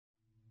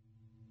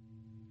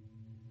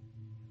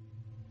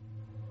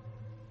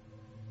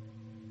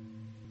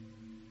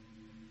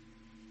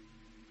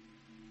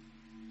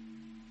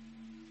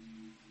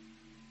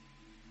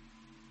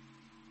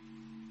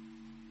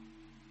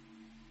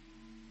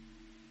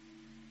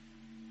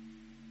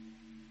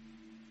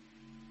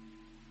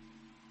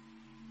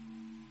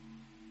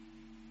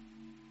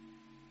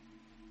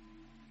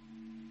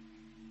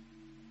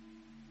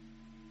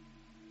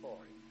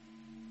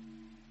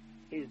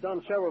he's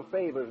done several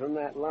favors in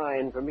that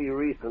line for me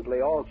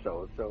recently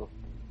also, so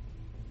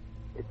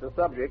it's a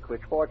subject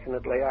which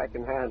fortunately I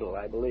can handle,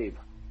 I believe.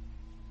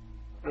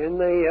 In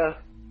the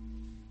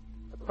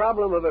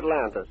problem of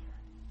Atlantis,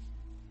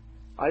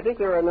 I think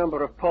there are a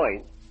number of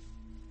points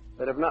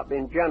that have not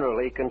been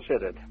generally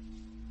considered.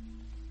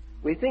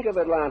 We think of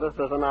Atlantis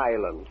as an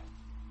island,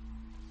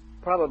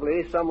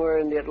 probably somewhere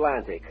in the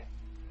Atlantic,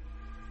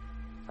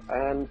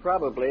 and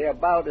probably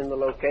about in the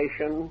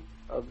location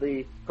of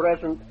the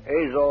present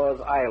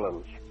Azores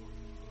Islands.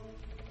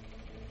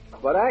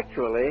 But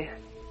actually,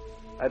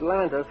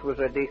 Atlantis was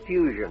a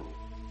diffusion.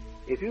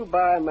 If you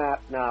buy a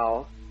map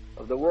now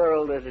of the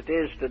world as it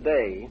is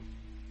today,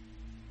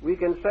 we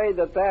can say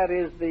that that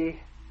is the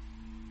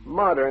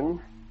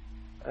modern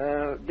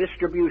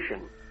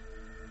distribution.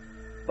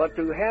 But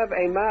to have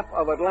a map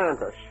of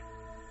Atlantis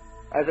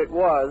as it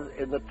was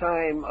in the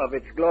time of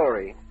its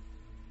glory,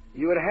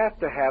 you would have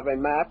to have a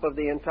map of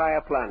the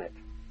entire planet,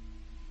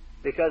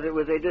 because it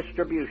was a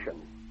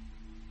distribution.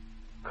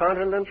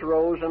 Continents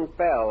rose and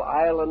fell,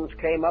 islands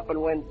came up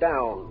and went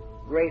down,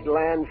 great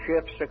land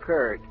shifts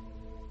occurred,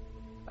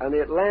 and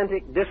the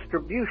Atlantic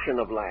distribution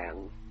of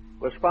land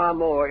was far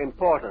more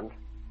important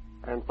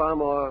and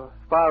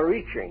far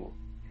reaching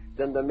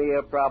than the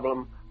mere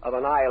problem of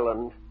an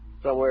island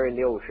somewhere in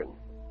the ocean.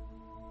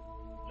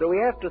 So we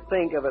have to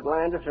think of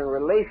Atlantis in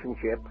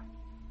relationship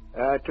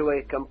to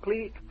a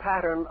complete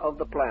pattern of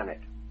the planet.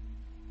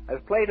 As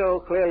Plato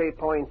clearly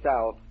points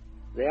out,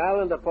 the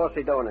island of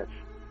Poseidonis,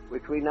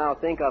 which we now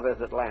think of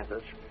as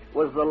Atlantis,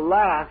 was the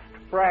last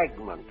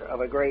fragment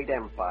of a great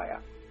empire.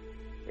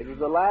 It was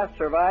the last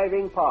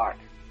surviving part,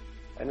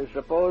 and is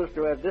supposed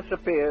to have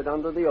disappeared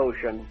under the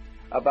ocean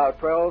about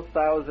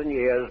 12,000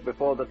 years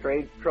before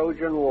the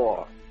Trojan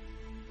War,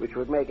 which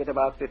would make it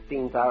about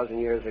 15,000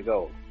 years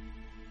ago.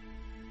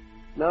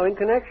 Now, in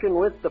connection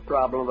with the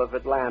problem of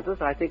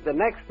Atlantis, I think the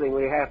next thing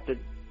we have to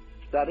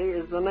study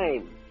is the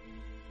name.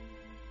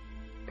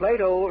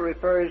 Plato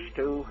refers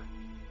to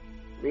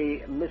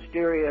the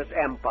mysterious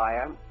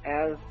empire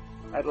as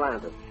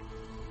Atlantis.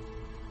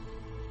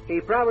 He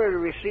probably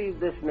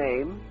received this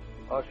name,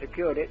 or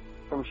secured it,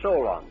 from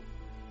Solon,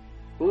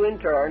 who in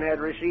turn had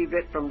received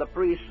it from the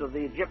priests of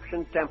the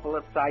Egyptian temple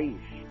at Sais.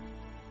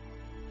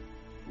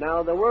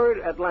 Now, the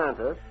word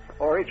Atlantis,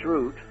 or its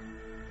root,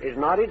 is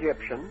not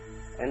Egyptian,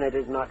 and it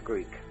is not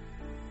Greek.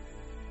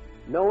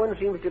 No one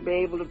seems to be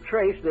able to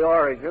trace the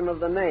origin of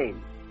the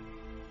name.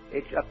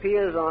 It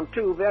appears on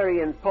two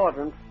very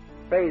important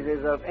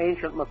phases of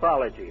ancient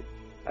mythology,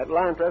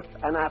 Atlantis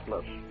and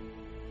Atlas.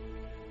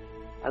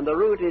 And the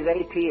root is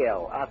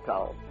ATL,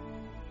 Atal.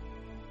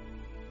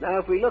 Now,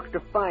 if we look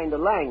to find a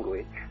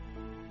language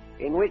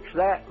in which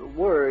that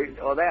word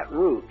or that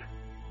root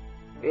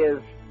is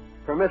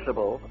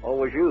permissible or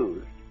was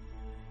used,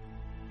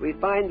 we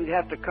find we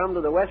have to come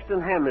to the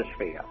Western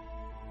Hemisphere,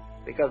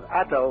 because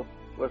Atal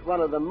was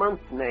one of the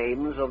month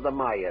names of the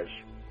Mayas.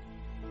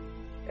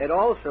 It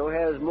also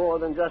has more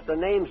than just a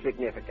name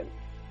significance.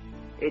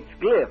 Its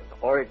glyph,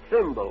 or its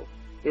symbol,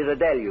 is a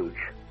deluge.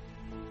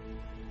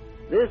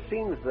 This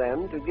seems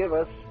then to give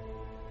us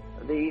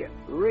the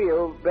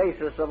real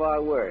basis of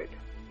our word,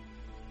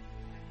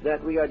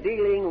 that we are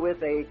dealing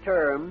with a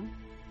term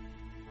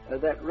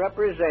that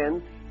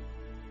represents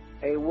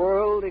a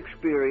world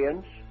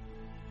experience,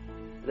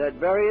 that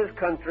various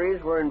countries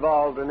were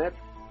involved in it,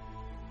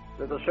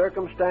 that the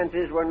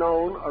circumstances were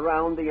known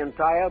around the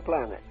entire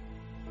planet,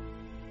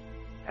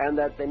 and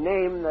that the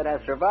name that has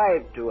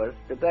survived to us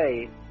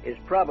today is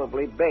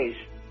probably based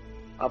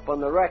upon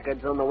the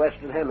records on the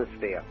Western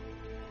Hemisphere.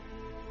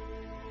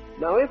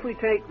 Now, if we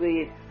take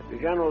the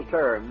general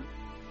term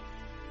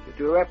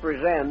to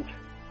represent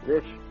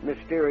this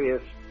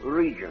mysterious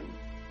region,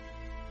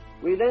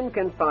 we then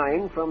can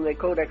find from the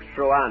Codex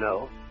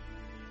Troano,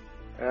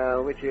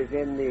 which is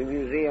in the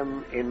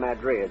museum in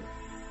Madrid,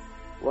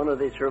 one of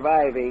the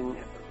surviving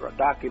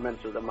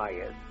documents of the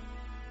Mayas,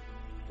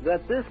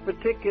 that this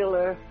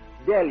particular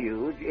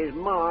deluge is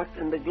marked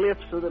in the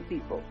glyphs of the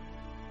people.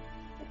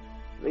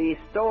 The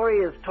story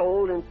is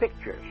told in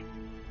pictures,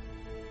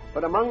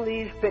 but among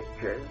these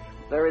pictures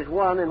there is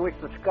one in which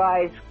the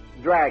sky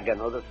dragon,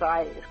 or the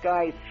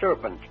sky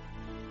serpent,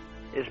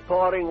 is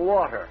pouring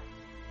water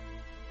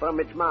from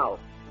its mouth,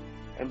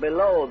 and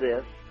below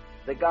this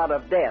the god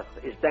of death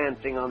is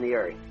dancing on the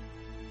earth.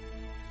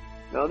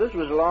 Now, this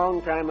was a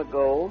long time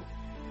ago,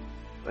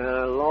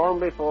 long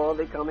before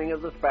the coming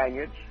of the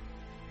Spaniards,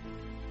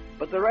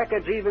 but the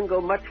records even go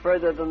much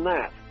further than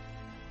that.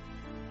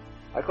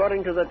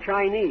 According to the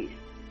Chinese,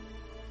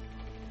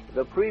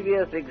 the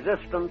previous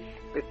existence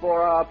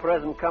before our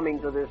present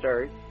coming to this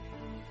earth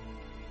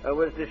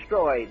was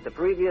destroyed. The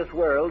previous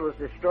world was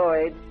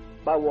destroyed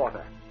by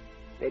water,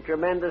 a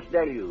tremendous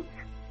deluge.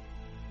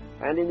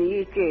 And in the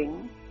I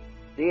Ching,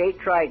 the 8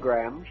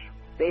 trigrams,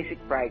 basic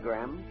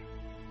trigrams,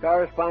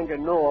 correspond to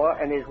Noah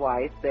and his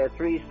wife, their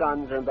 3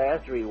 sons and their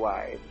 3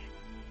 wives,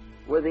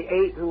 were the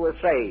 8 who were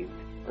saved.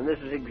 And this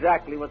is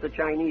exactly what the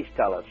Chinese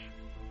tell us.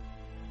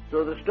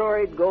 So the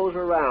story goes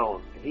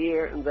around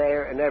here and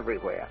there and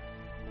everywhere.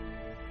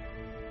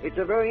 It's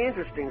a very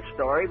interesting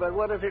story, but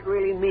what does it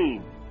really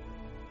mean?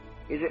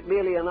 Is it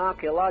merely an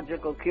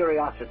archaeological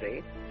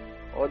curiosity,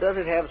 or does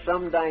it have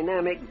some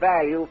dynamic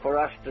value for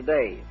us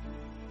today?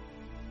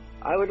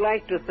 I would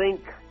like to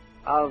think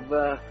of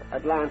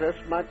Atlantis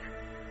much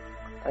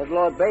as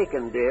Lord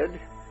Bacon did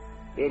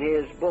in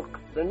his book,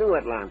 The New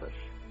Atlantis,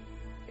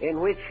 in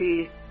which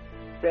he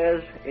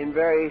says in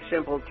very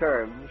simple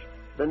terms,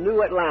 the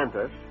New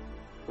Atlantis,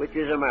 which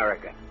is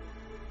America.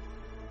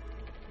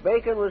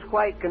 Bacon was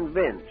quite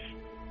convinced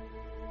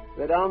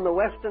that on the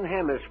Western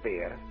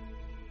Hemisphere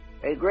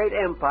a great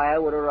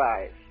empire would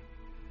arise,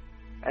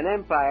 an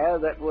empire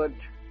that would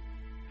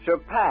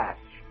surpass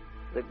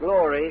the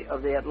glory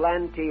of the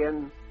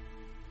Atlantean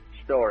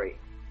story,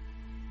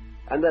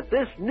 and that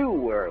this new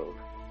world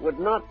would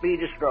not be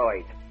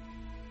destroyed.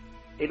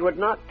 It would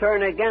not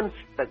turn against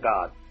the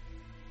gods.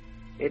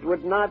 It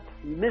would not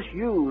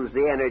misuse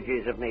the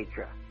energies of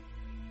nature,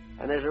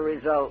 and as a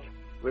result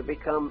would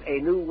become a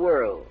new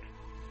world,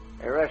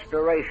 a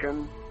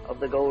restoration of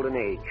the Golden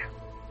Age.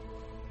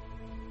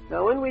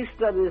 Now, when we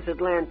study this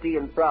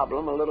Atlantean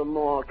problem a little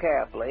more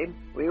carefully,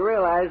 we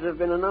realize there have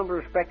been a number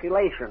of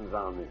speculations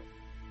on this.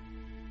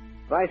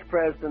 Vice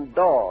President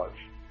Dawes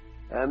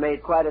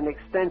made quite an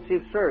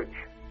extensive search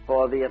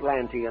for the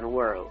Atlantean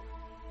world.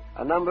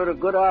 A number of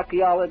good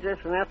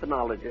archaeologists and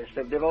ethnologists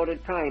have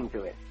devoted time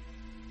to it.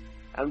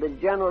 And the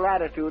general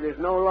attitude is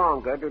no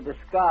longer to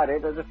discard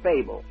it as a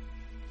fable,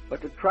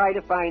 but to try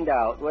to find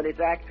out what its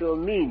actual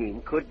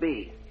meaning could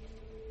be.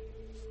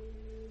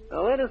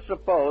 Now let us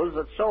suppose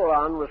that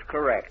Solon was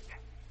correct,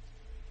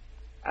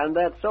 and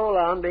that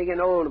Solon, being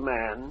an old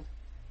man,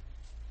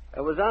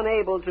 was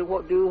unable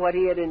to do what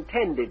he had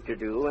intended to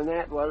do, and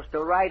that was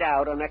to write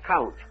out an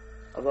account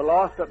of the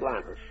lost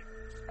Atlantis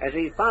as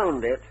he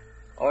found it,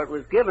 or it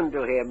was given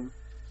to him,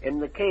 in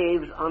the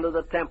caves under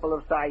the Temple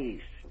of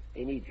Thais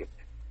in Egypt.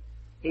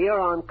 Here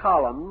on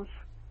columns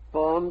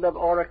formed of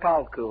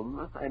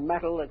orichalcum, a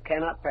metal that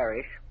cannot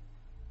perish,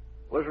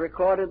 was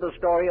recorded the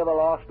story of a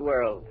lost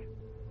world.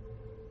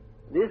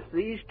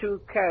 These two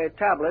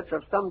tablets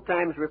are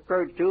sometimes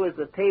referred to as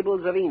the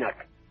Tables of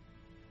Enoch,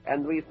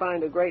 and we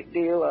find a great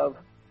deal of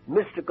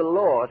mystical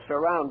lore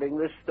surrounding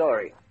this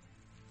story.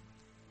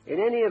 In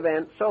any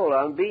event,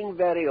 Solon, being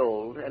very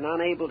old and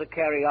unable to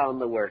carry on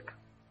the work,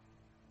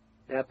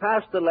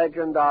 passed the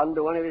legend on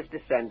to one of his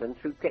descendants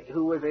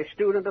who was a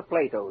student of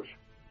Plato's.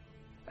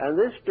 And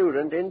this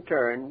student, in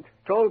turn,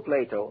 told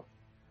Plato,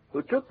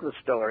 who took the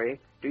story,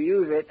 to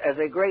use it as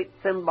a great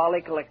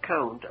symbolical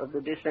account of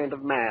the descent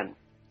of man.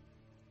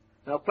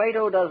 Now,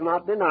 Plato does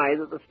not deny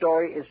that the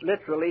story is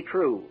literally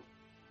true,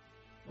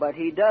 but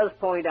he does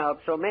point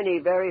out so many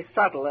very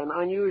subtle and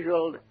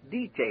unusual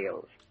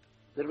details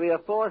that we are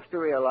forced to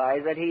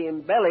realize that he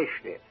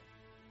embellished it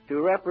to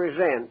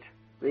represent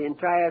the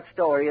entire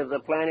story of the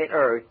planet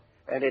Earth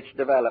and its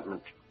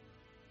development.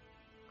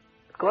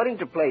 According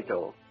to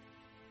Plato,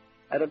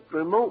 at a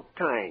remote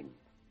time,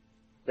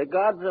 the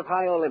gods of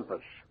high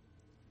Olympus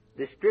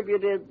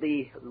distributed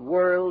the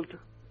world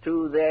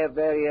to their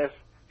various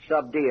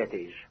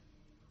sub-deities,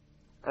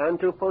 and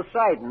to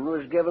Poseidon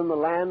was given the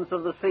lands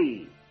of the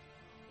sea,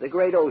 the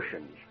great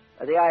oceans,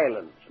 the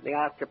islands, the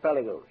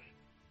archipelagos.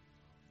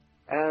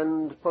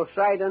 And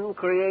Poseidon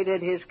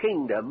created his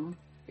kingdom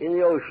in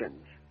the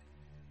oceans,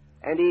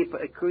 and he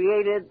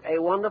created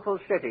a wonderful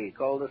city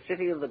called the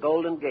City of the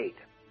Golden Gate.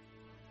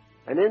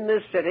 And in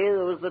this city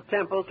there was the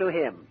temple to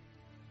him,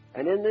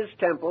 and in this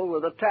temple were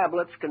the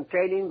tablets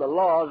containing the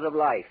laws of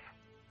life,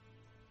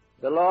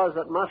 the laws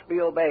that must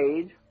be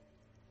obeyed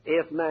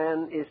if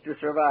man is to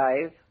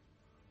survive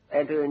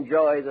and to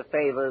enjoy the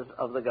favors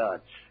of the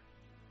gods.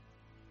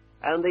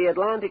 And the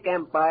Atlantic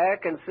Empire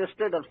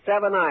consisted of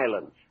 7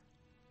 islands.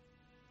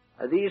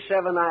 These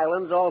 7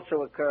 islands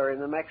also occur in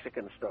the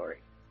Mexican story.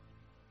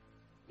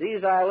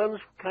 These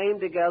islands came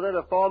together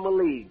to form a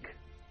league,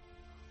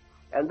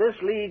 and this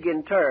league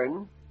in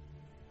turn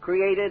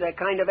created a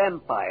kind of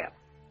empire.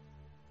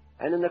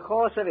 And in the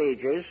course of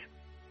ages,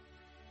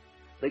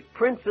 the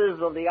princes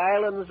of the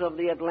islands of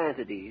the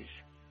Atlantides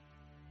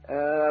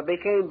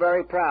became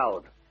very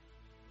proud.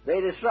 They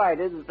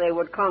decided that they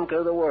would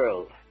conquer the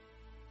world.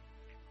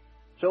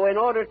 So in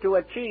order to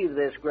achieve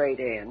this great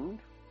end,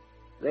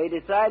 they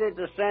decided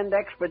to send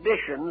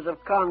expeditions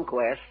of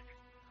conquest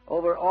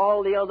over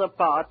all the other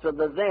parts of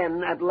the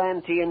then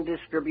Atlantean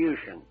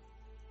distribution.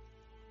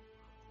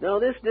 Now,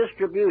 this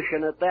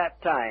distribution at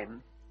that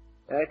time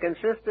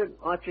consisted,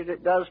 much as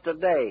it does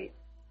today,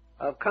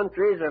 of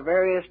countries of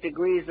various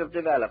degrees of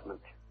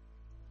development.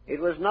 It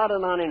was not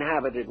an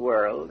uninhabited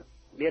world.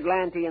 The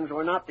Atlanteans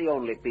were not the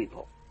only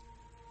people.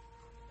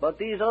 But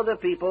these other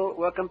people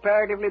were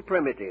comparatively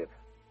primitive.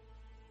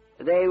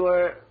 They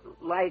were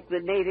like the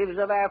natives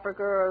of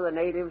Africa, or the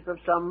natives of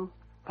some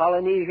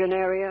Polynesian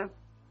area,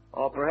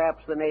 or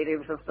perhaps the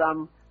natives of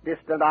some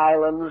distant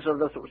islands of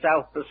the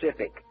South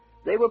Pacific.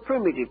 They were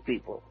primitive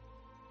people,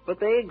 but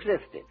they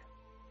existed.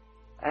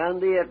 And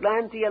the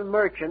Atlantean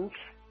merchants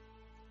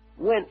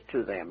went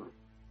to them,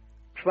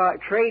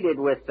 traded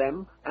with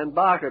them, and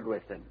bartered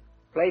with them.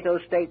 Plato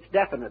states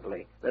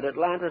definitely that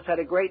Atlantis had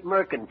a great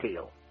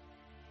mercantile,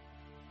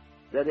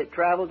 that it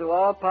traveled to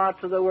all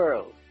parts of the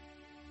world,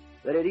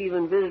 that it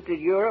even visited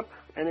Europe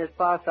and as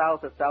far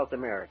south as South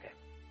America.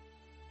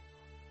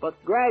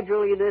 But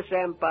gradually this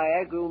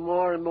empire grew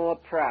more and more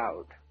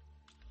proud.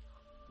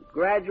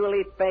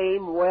 Gradually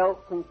fame,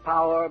 wealth, and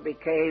power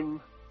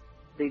became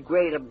the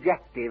great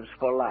objectives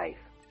for life.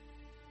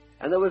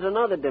 And there was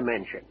another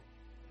dimension.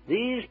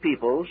 These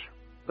peoples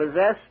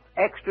possessed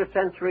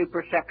extrasensory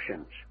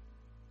perceptions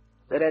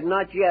that had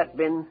not yet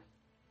been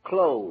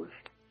closed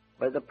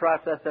by the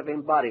process of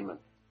embodiment.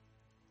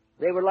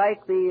 They were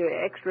like the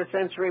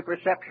extrasensory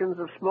perceptions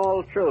of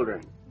small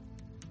children,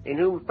 in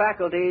whom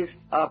faculties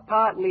are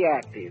partly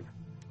active,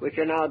 which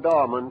are now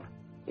dormant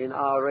in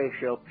our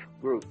racial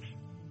groups.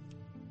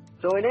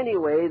 So in any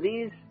way,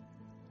 these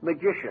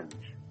magicians,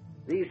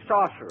 these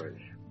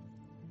sorcerers,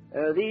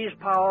 these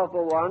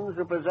powerful ones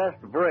who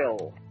possessed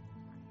vril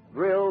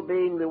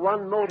being the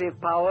one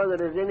motive power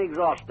that is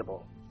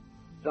inexhaustible,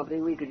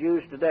 something we could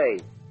use today.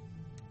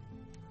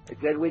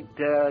 That we'd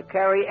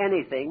carry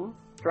anything,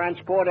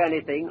 transport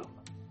anything,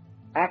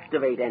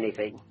 activate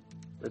anything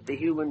that the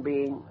human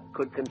being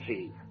could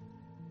conceive.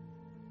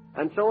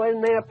 And so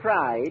in their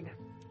pride,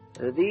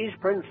 these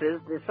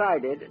princes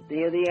decided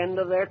near the end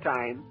of their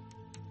time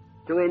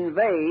to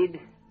invade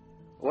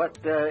what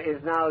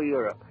is now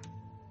Europe.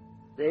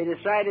 They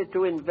decided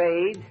to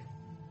invade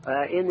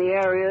in the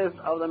areas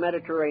of the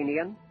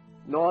Mediterranean,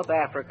 North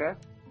Africa,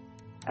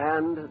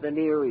 and the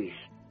Near East.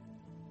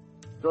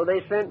 So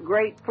they sent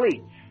great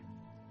fleets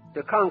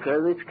to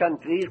conquer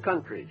these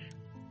countries.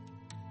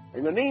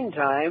 In the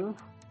meantime,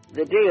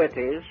 the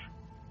deities,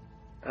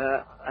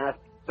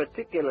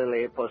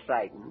 particularly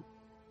Poseidon,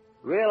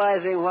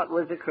 realizing what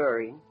was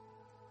occurring,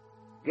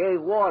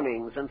 gave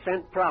warnings and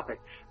sent prophets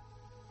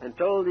and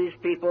told these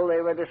people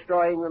they were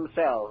destroying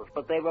themselves,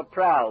 but they were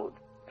proud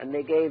and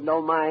they gave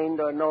no mind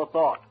or no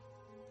thought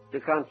to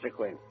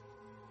consequence.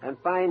 And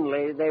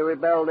finally, they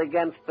rebelled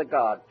against the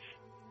gods,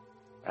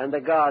 and the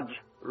gods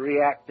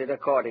reacted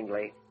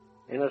accordingly.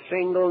 In a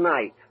single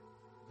night,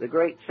 the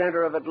great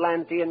center of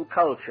Atlantean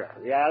culture,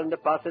 the island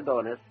of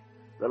Poseidonis,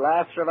 the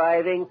last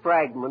surviving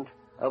fragment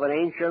of an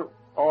ancient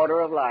order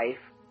of life,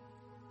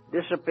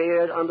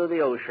 disappeared under the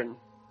ocean,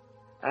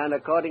 and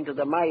according to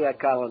the Maya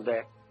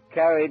calendar,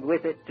 carried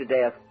with it to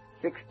death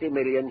 60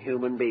 million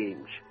human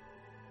beings.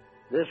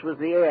 This was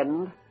the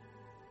end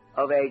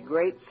of a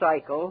great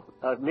cycle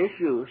of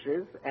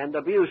misuses and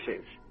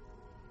abuses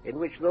in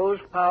which those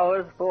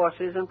powers,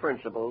 forces, and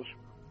principles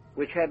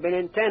which had been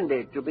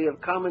intended to be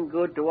of common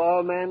good to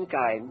all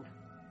mankind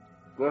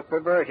were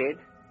perverted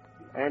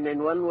and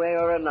in one way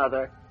or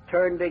another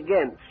turned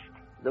against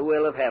the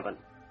will of heaven,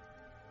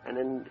 and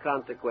in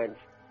consequence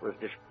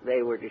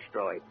they were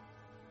destroyed.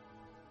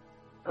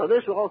 Now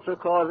this also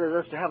causes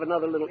us to have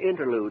another little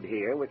interlude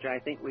here, which I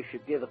think we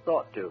should give a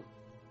thought to.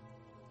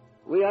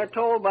 We are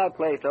told by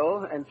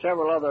Plato and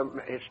several other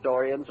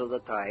historians of the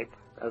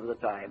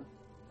time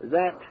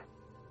that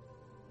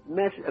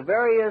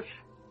various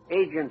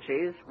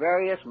agencies,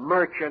 various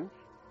merchants,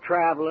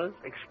 travelers,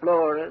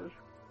 explorers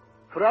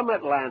from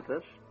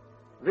Atlantis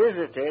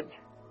visited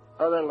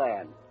other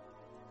lands.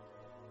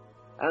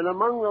 And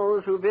among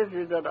those who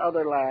visited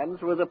other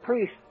lands were the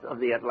priests of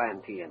the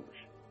Atlanteans,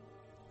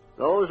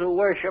 those who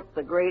worshiped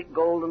the great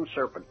golden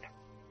serpent.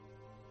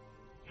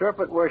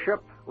 Serpent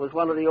worship was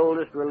one of the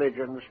oldest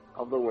religions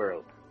of the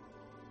world.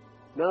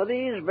 Now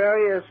these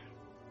various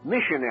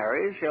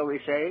missionaries, shall we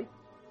say,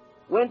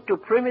 went to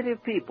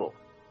primitive people,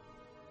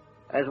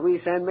 as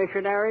we send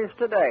missionaries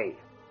today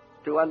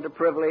to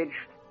underprivileged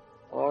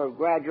or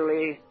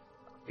gradually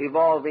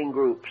evolving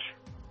groups.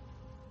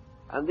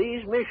 And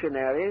these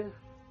missionaries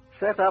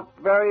set up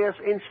various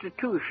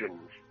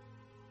institutions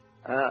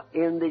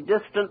in the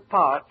distant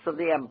parts of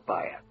the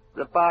empire,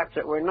 the parts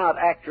that were not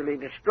actually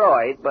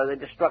destroyed by the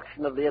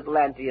destruction of the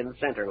Atlantean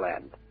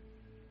centerland.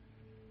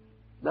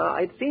 Now,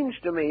 it seems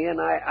to me, and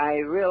I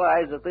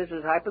realize that this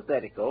is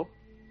hypothetical,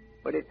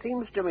 but it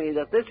seems to me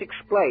that this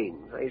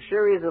explains a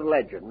series of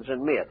legends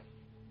and myths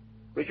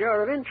which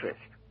are of interest.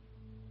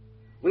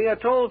 We are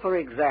told, for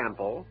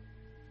example,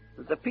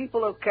 that the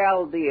people of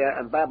Chaldea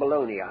and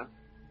Babylonia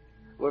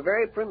were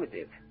very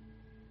primitive,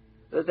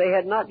 that they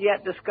had not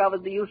yet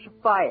discovered the use of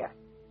fire,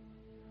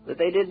 that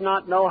they did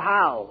not know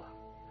how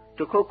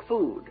to cook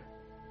food,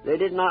 they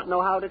did not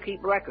know how to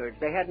keep records,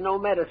 they had no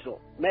medical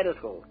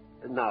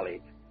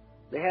knowledge,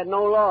 they had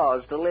no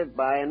laws to live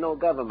by and no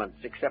governments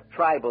except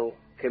tribal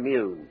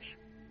communes.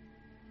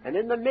 And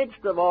in the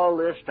midst of all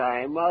this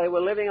time, while they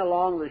were living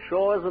along the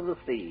shores of the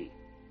sea,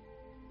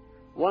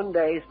 one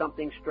day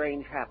something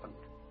strange happened.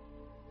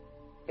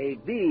 A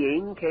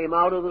being came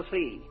out of the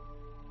sea.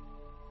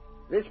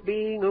 This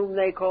being, whom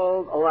they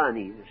called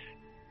Atlantis,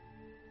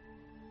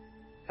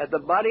 had the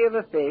body of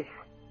a fish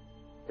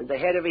and the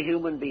head of a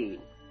human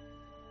being,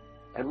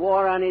 and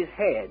wore on his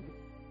head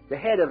the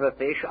head of a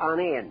fish on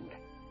end.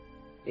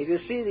 If you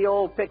see the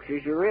old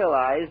pictures, you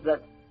realize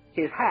that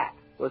his hat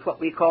was what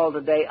we call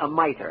today a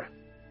mitre.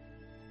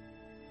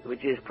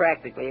 which is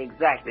practically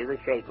exactly the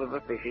shape of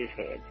a fish's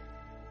head.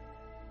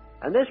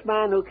 And this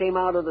man who came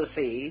out of the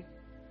sea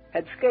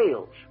had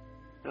scales.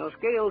 Now,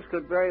 scales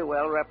could very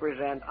well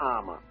represent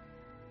armor.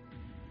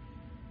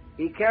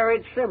 He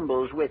carried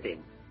symbols with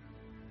him.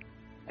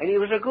 And he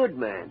was a good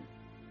man.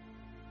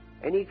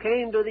 And he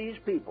came to these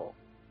people.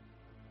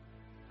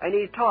 And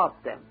he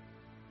taught them.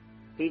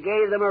 He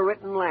gave them a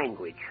written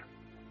language.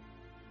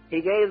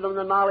 He gave them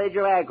the knowledge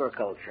of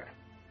agriculture.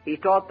 He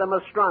taught them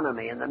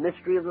astronomy and the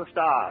mystery of the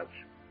stars.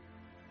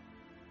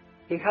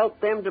 He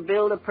helped them to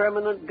build a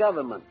permanent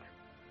government,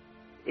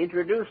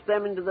 introduced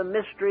them into the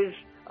mysteries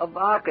of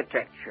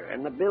architecture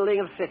and the building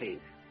of cities.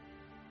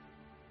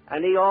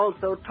 And he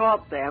also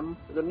taught them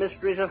the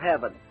mysteries of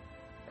heaven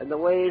and the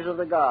ways of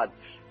the gods,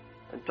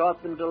 and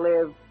taught them to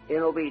live in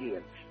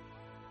obedience.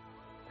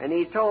 And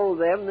he told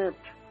them that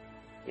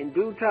in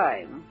due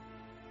time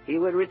he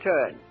would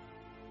return.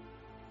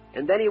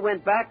 And then he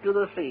went back to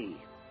the sea,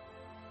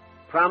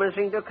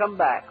 promising to come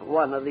back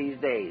one of these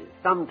days,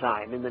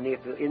 sometime in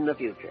the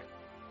future.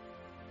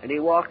 And he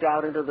walked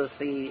out into the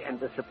sea and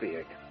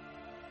disappeared.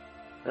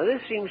 Now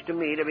this seems to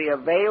me to be a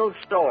veiled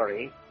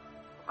story,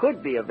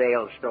 could be a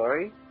veiled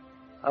story,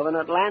 of an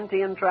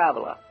Atlantean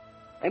traveler,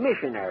 a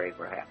missionary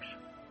perhaps,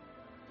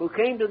 who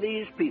came to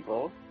these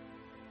people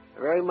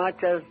very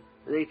much as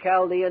the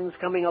Chaldeans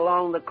coming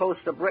along the coast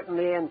of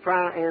Brittany and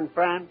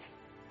France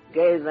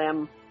gave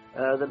them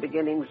the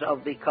beginnings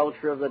of the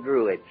culture of the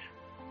Druids.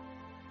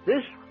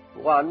 This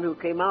one who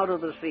came out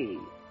of the sea,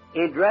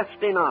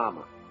 dressed in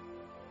armor,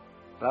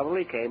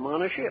 probably came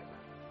on a ship,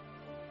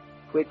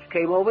 which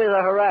came over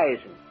the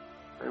horizon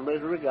and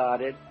was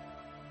regarded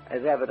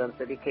as evidence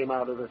that he came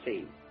out of the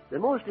sea. The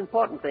most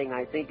important thing,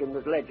 I think, in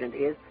this legend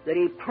is that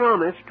he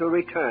promised to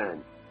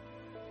return.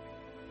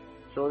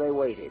 So they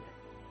waited.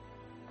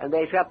 And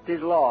they kept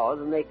his laws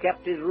and they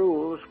kept his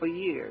rules for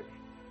years,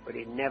 but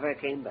he never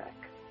came back.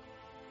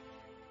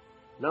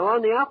 Now,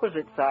 on the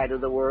opposite side of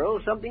the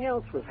world, something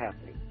else was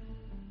happening.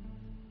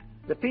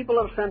 The people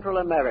of Central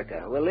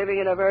America were living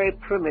in a very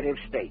primitive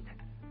state.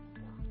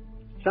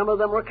 Some of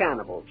them were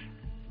cannibals.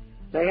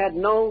 They had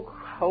no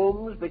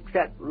homes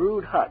except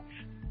rude huts.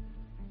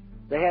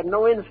 They had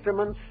no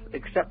instruments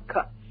except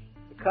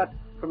cut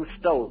from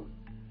stone.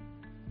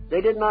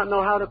 They did not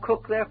know how to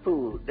cook their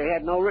food. They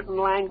had no written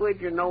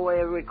language and no way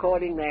of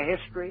recording their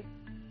history,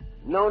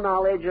 no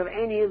knowledge of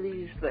any of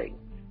these things.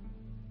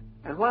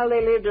 And while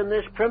they lived in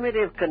this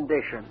primitive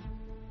condition,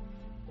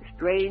 a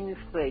strange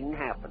thing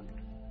happened.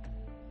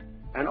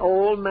 An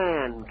old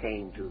man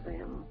came to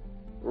them,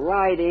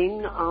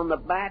 riding on the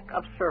back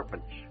of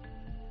serpents.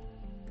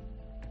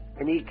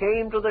 And he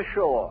came to the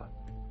shore,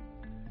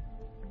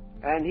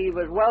 and he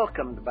was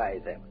welcomed by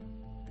them,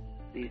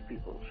 these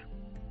peoples.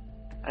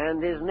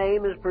 And his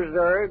name is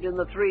preserved in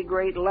the three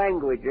great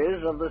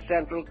languages of the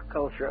central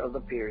culture of the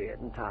period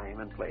and time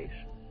and place.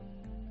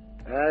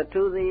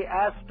 To the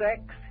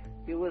Aztecs,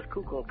 he was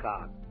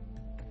Kukulkan.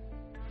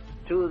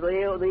 To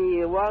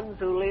the ones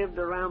who lived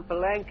around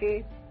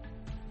Palenque,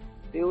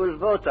 he was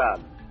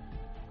Wotan.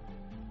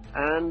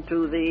 And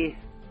to the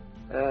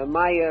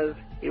Mayas,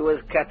 he was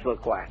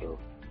Quetzalcoatl,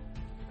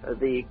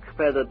 the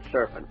feathered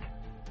serpent.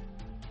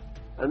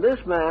 And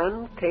this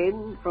man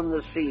came from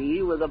the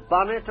sea with a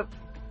bonnet of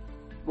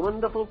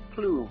wonderful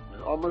plumes,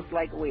 almost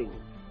like wings.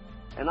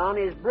 And on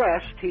his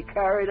breast he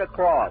carried a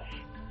cross.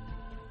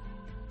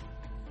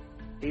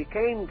 He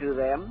came to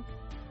them,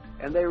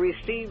 and they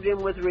received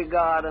him with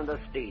regard and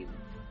esteem.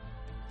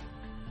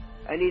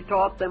 And he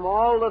taught them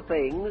all the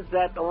things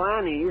that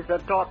Oannes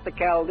had taught the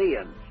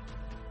Chaldeans.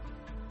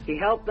 He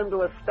helped them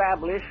to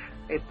establish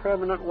a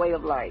permanent way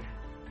of life.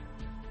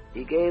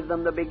 He gave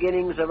them the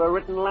beginnings of a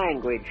written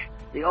language,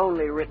 the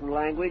only written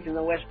language in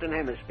the Western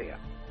Hemisphere.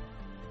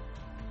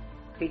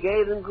 He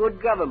gave them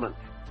good government.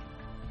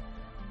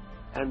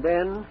 And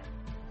then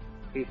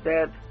he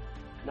said,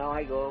 now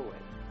I go away.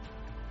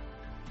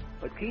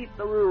 But keep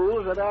the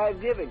rules that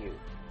I've given you.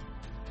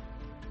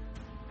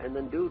 And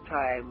in due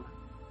time,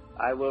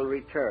 I will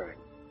return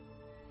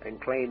and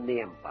claim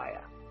the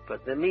empire.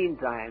 But in the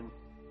meantime,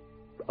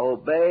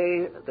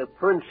 obey the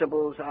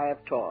principles I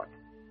have taught.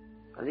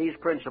 And these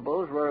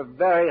principles were of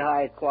very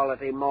high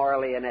quality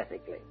morally and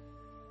ethically.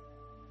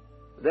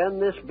 Then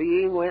this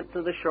being went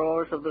to the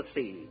shores of the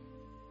sea.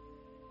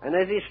 And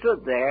as he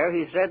stood there,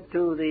 he said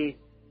to the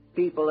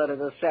people that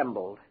had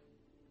assembled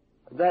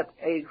that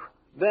a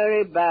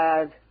very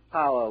bad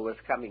power was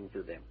coming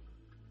to them.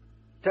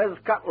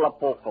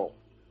 Tezcatlipoca,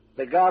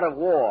 the god of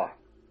war,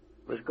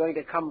 was going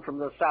to come from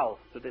the south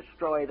to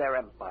destroy their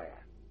empire.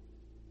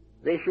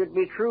 They should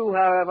be true,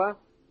 however.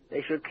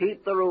 They should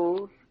keep the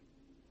rules,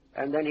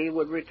 and then he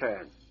would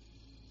return.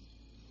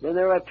 Then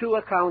there are two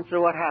accounts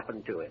of what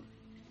happened to him.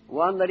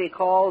 One that he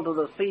called to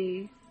the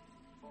sea,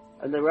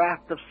 and the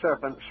raft of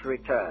serpents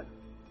returned.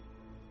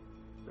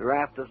 The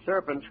raft of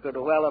serpents could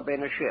well have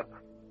been a ship,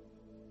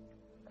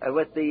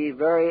 with the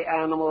very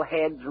animal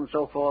heads and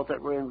so forth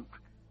that were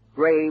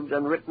engraved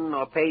and written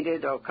or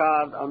painted or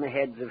carved on the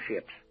heads of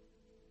ships.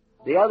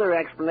 The other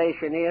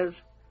explanation is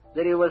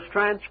that he was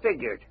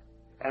transfigured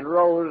and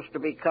rose to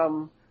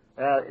become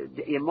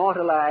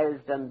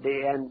immortalized and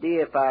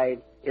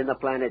deified in the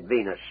planet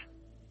Venus.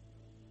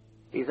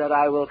 He said,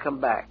 I will come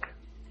back.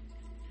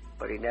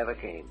 But he never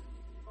came.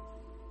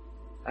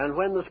 And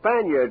when the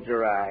Spaniards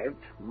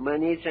arrived,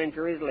 many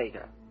centuries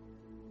later,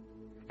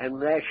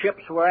 and their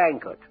ships were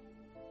anchored,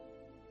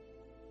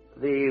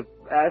 the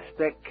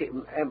Aztec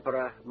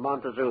Emperor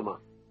Montezuma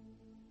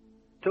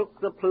took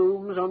the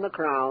plumes on the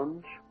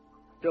crowns,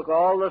 took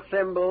all the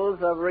symbols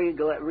of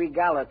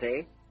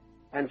regality,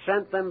 and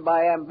sent them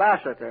by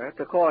ambassador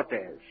to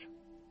Cortes,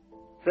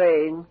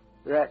 saying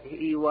that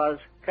he was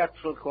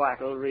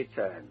Quetzalcoatl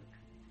returned,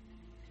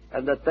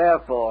 and that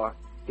therefore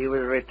he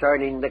was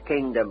returning the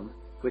kingdom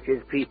which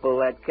his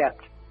people had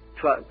kept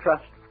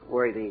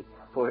trustworthy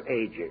for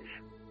ages.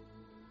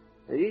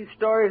 These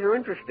stories are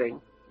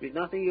interesting. There's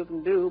nothing you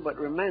can do but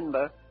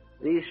remember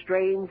these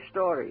strange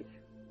stories.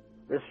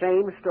 The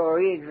same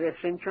story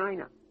exists in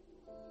China.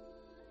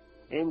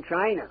 In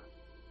China,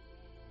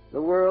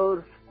 the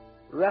world's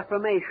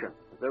reformation,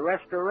 the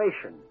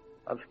restoration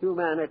of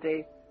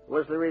humanity,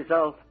 was the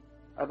result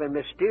of a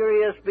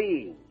mysterious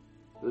being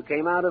who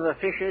came out of a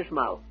fish's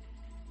mouth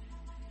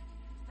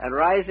and,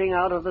 rising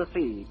out of the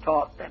sea,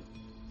 taught them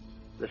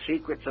the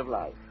secrets of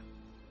life.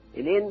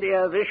 In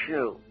India,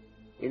 Vishnu,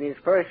 in his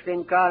first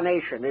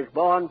incarnation, is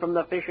born from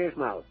the fish's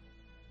mouth.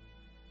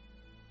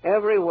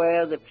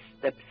 Everywhere the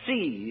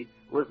sea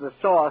was the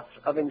source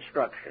of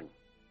instruction.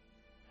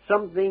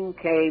 Something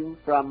came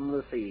from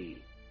the sea.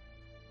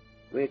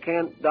 We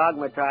can't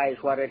dogmatize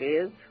what it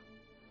is,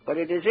 but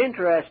it is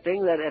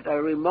interesting that at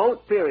a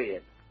remote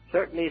period,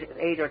 certainly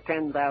 8,000 or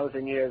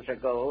 10,000 years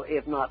ago,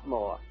 if not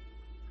more,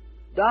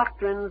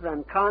 doctrines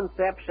and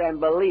concepts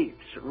and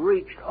beliefs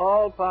reached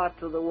all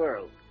parts of the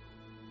world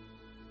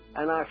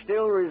and are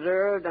still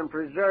reserved and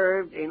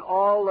preserved in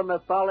all the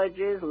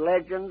mythologies,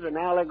 legends, and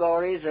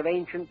allegories of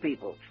ancient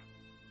peoples,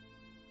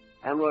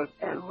 and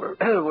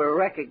were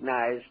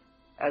recognized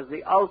as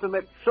the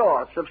ultimate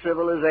source of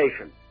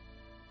civilization.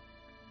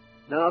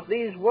 Now, if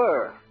these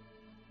were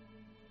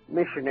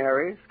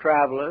missionaries,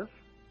 travelers,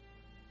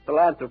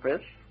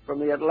 philanthropists from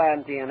the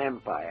Atlantean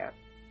Empire,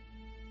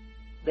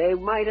 they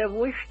might have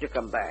wished to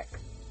come back.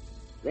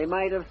 They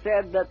might have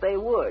said that they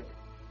would,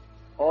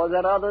 or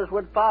that others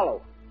would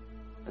follow.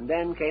 And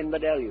then came the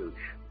deluge.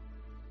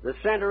 The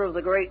center of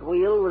the great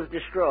wheel was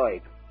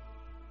destroyed.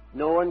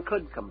 No one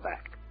could come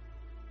back.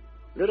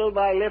 Little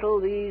by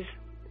little, these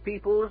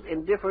peoples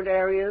in different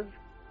areas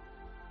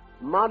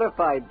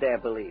modified their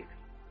beliefs.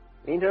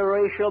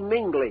 Interracial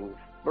minglings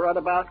brought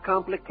about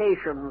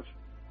complications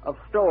of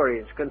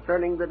stories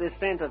concerning the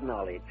descent of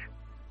knowledge.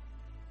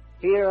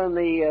 Here in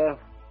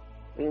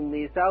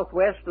the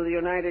southwest of the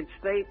United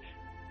States,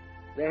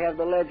 they have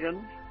the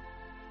legend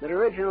that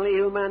originally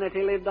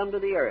humanity lived under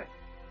the earth,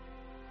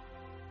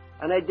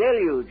 and a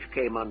deluge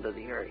came under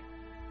the earth,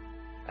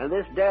 and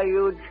this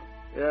deluge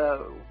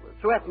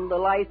threatened the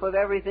life of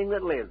everything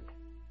that lived.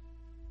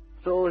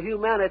 So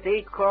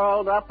humanity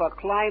crawled up or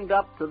climbed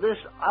up to this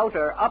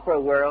upper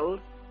world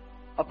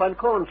upon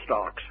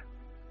cornstalks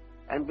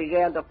and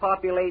began to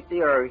populate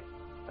the earth,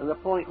 and the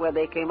point where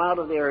they came out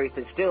of the earth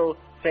is still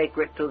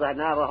sacred to the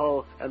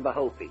Navajo and the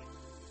Hopi.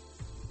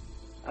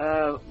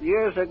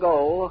 Years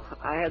ago,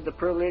 I had the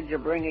privilege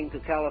of bringing to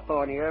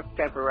California,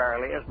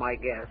 temporarily as my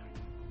guest,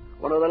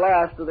 one of the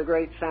last of the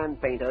great sand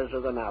painters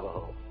of the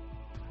Navajo,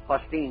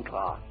 Faustin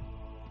Clark.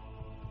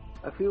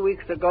 A few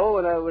weeks ago,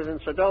 when I was in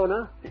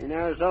Sedona, in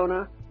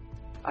Arizona,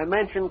 I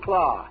mentioned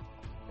Clark,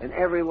 and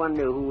everyone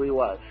knew who he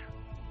was.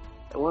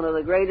 One of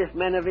the greatest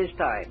men of his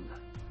time,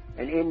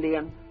 an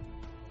Indian,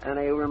 and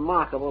a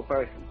remarkable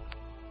person.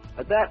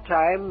 At that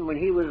time, when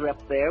he was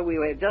up there, we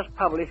had just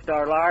published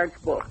our large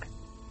book,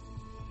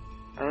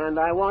 and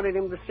I wanted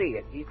him to see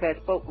it. He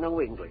spoke no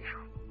English.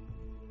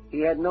 He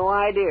had no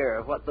idea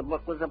of what the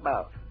book was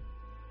about.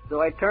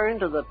 So I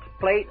turned to the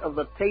plate of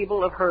the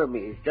Table of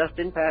Hermes, just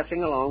in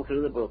passing along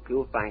through the book.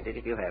 You'll find it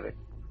if you have it.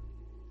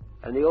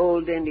 And the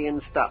old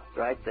Indian stopped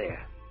right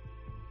there.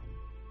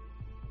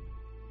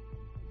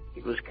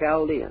 It was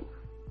Chaldean.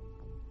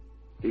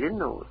 He didn't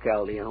know what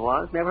Chaldean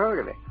was, never heard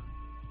of it.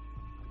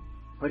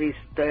 But he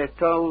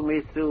told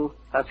me through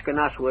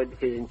Huskanaswood,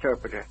 his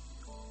interpreter,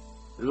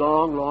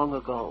 long, long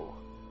ago,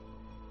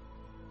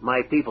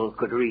 my people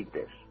could read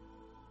this.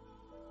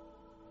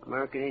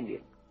 American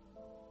Indian.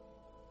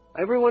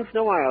 Every once in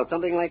a while,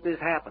 something like this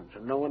happens,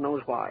 and no one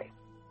knows why.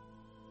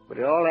 But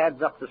it all adds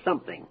up to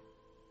something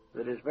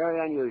that is very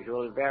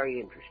unusual and very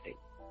interesting.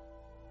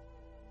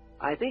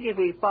 I think if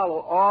we follow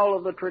all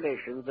of the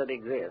traditions that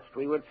exist,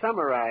 we would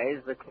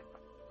summarize the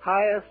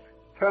highest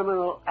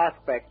terminal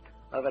aspect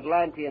of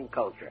Atlantean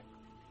culture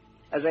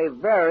as a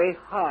very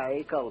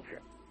high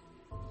culture,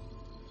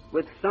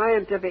 with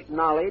scientific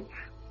knowledge,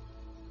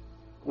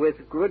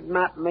 with good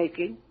map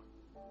making,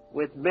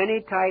 with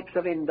many types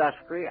of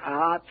industry,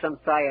 arts, and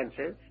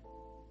sciences,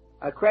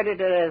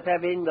 accredited as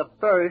having the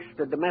first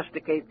to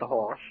domesticate the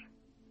horse,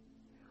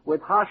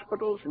 with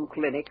hospitals and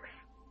clinics,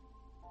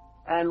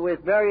 and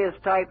with various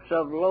types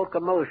of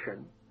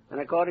locomotion. And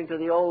according to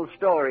the old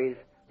stories,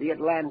 the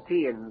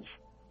Atlanteans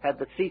had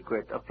the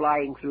secret of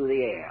flying through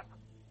the air.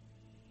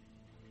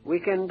 We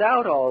can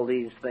doubt all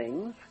these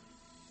things.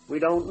 We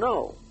don't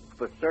know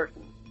for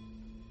certain.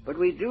 But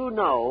we do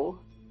know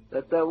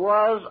that there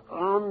was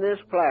on this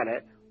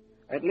planet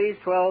at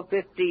least 12,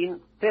 15,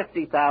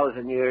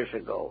 50,000 years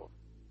ago,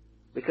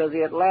 because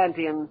the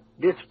Atlantean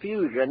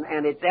diffusion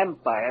and its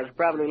empires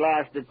probably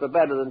lasted for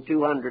better than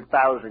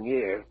 200,000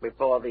 years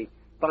before the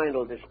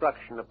final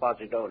destruction of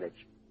Posidonius,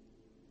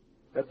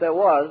 that there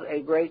was a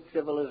great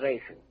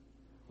civilization.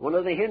 One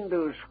of the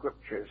Hindu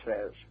scriptures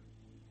says,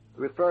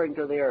 referring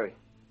to the earth,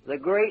 the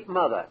Great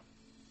Mother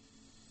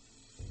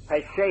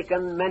has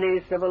shaken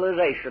many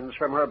civilizations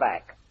from her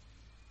back.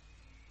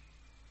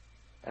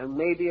 And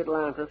maybe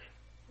Atlantis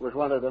was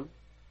one of them.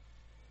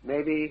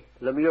 Maybe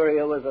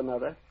Lemuria was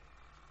another.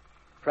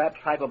 Perhaps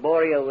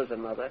Hyperborea was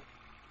another.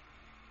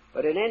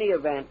 But in any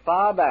event,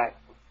 far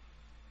back,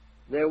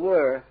 there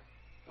were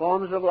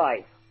forms of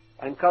life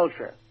and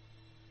culture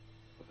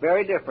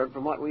very different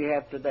from what we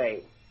have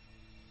today,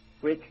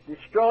 which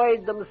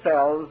destroyed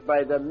themselves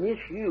by the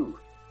misuse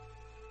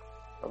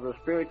of the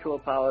spiritual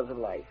powers of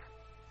life.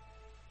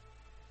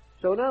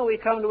 So now we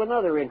come to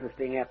another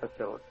interesting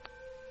episode.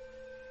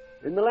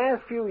 In the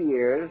last few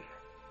years,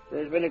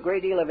 there's been a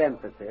great deal of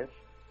emphasis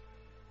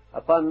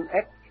upon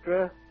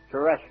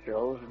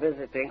extraterrestrials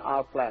visiting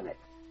our planet.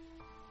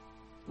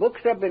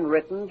 Books have been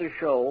written to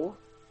show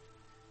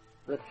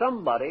that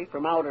somebody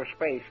from outer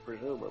space,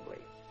 presumably,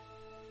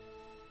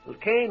 who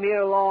came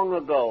here long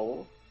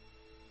ago,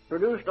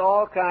 produced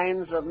all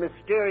kinds of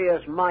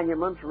mysterious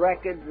monuments,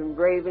 records,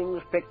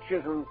 engravings,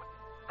 pictures, and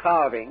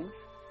carvings,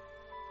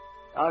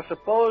 are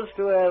supposed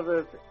to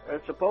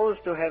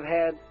have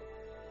had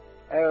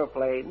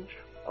airplanes,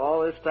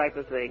 all this type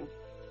of thing,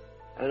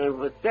 and it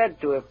was said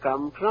to have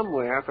come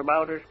somewhere from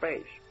outer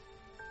space.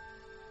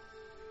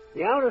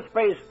 The outer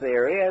space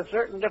theory has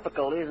certain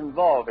difficulties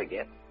involving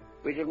it,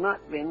 which have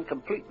not been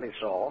completely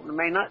solved and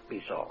may not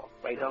be solved.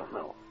 I don't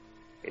know.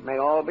 It may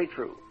all be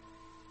true.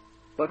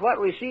 But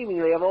what we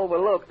seemingly have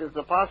overlooked is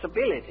the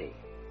possibility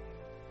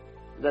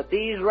that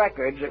these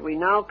records that we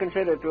now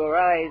consider to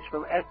arise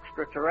from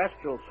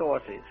extraterrestrial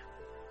sources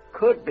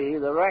could be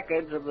the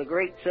records of the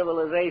great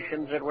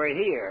civilizations that were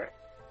here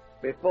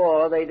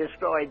before they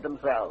destroyed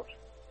themselves.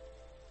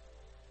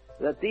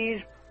 That these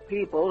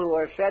people who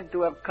are said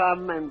to have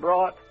come and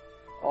brought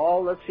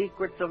all the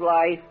secrets of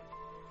life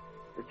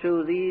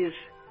to these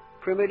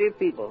primitive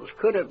peoples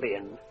could have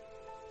been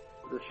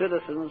the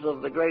citizens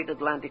of the great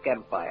Atlantic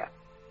Empire,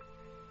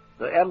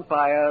 the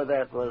empire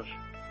that was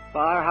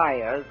far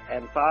higher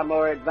and far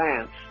more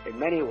advanced in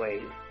many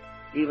ways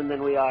even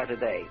than we are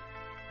today.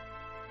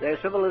 Their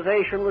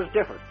civilization was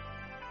different.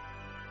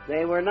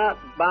 They were not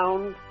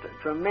bound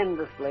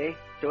tremendously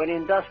to an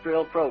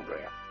industrial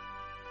program.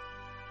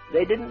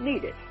 They didn't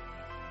need it,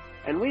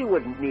 and we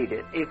wouldn't need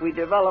it if we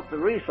developed the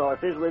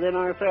resources within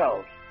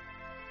ourselves.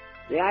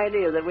 The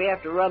idea that we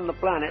have to run the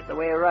planet the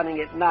way we're running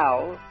it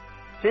now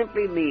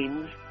simply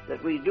means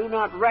that we do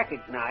not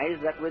recognize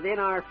that within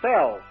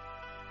ourselves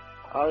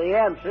are the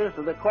answers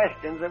to the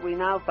questions that we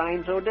now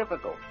find so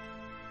difficult.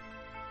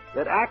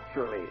 That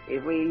actually,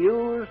 if we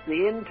use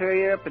the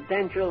interior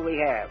potential we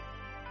have,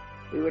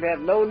 we would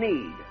have no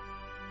need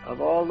of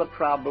all the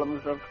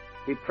problems of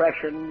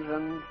depressions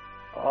and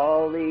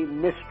all the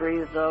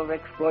mysteries of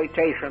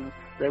exploitation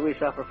that we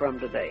suffer from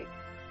today.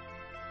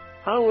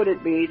 How would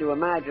it be to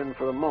imagine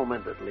for a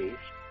moment at least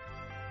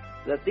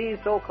that these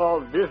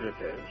so-called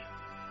visitors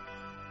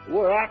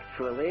were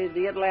actually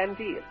the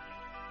Atlanteans?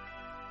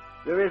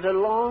 There is a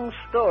long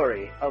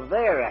story of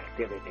their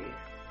activities,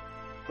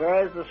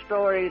 whereas the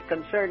story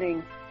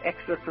concerning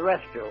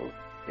extraterrestrials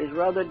is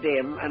rather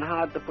dim and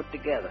hard to put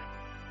together.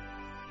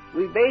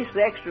 We base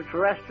the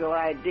extraterrestrial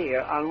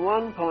idea on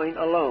one point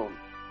alone,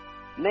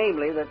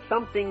 namely that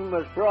something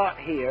was brought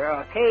here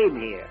or came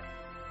here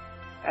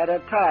at a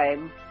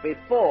time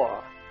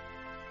before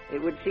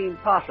it would seem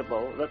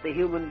possible that the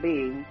human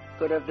being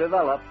could have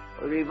developed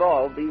or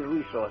evolved these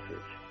resources.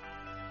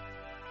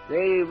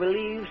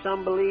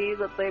 Some believe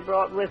that they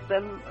brought with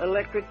them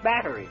electric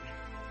batteries.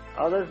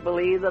 Others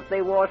believe that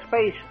they wore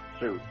space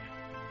suits.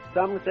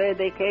 Some say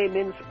they came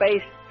in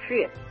space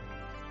ships.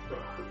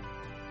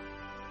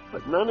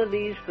 But none of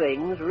these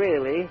things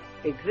really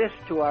exist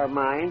to our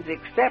minds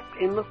except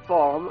in the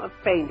form of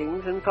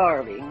paintings and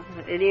carvings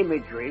and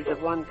imageries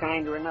of one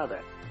kind or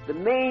another. The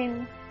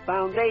main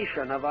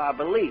foundation of our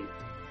belief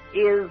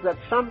is that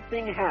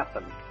something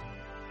happened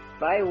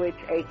by which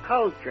a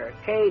culture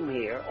came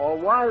here or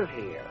was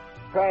here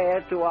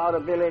prior to our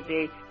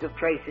ability to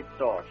trace its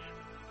source.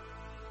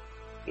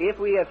 If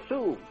we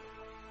assume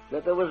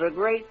that there was a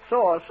great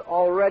source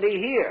already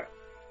here,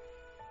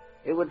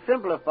 it would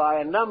simplify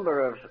a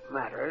number of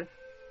matters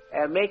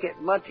and make it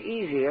much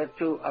easier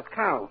to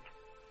account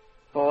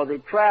for the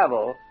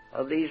travel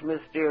of these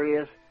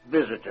mysterious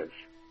visitors.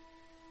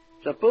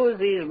 Suppose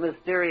these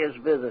mysterious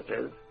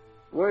visitors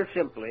were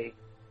simply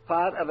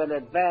part of an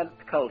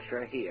advanced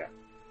culture here.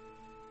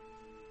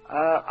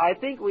 I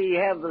think we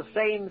have the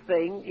same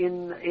thing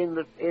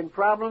in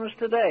problems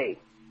today.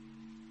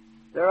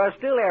 There are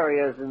still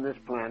areas in this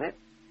planet,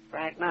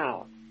 right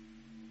now,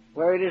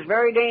 where it is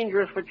very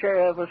dangerous for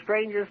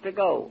strangers to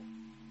go.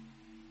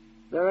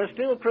 There are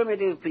still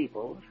primitive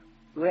peoples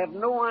who have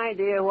no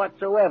idea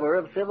whatsoever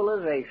of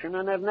civilization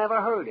and have never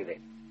heard of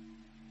it.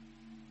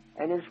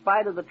 And in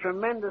spite of the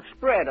tremendous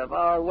spread of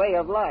our way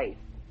of life,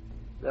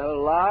 there are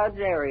large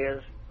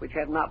areas which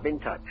have not been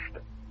touched,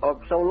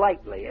 or so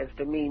lightly as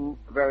to mean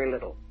very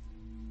little.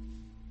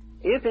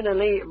 If in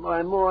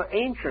a more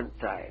ancient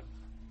time,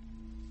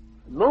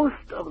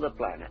 most of the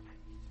planet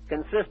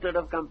consisted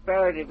of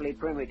comparatively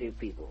primitive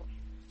peoples,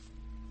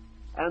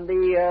 and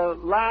the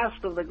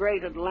last of the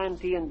great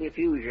Atlantean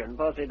diffusion,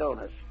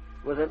 Poseidonus,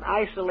 was an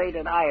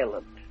isolated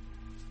island,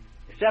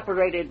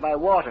 separated by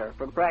water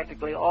from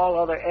practically all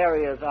other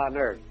areas on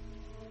Earth.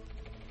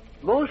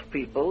 Most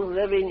people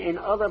living in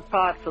other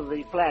parts of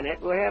the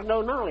planet will have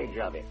no knowledge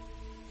of it.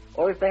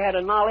 Or if they had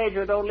a knowledge, it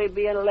would only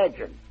be a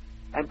legend.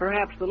 And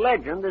perhaps the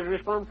legend is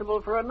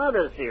responsible for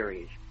another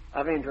series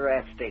of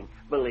interesting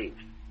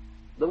beliefs.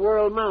 The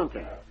World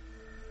Mountain,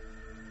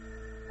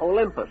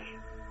 Olympus,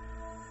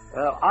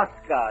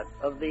 Asgard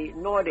of the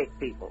Nordic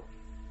peoples,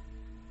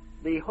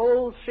 the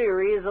whole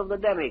series of the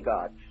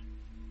demigods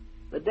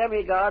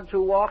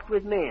who walked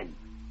with men,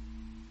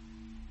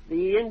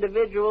 the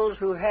individuals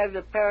who had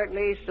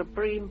apparently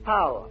supreme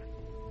power.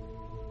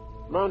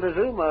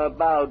 Montezuma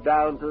bowed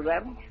down to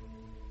them,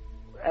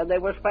 and they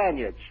were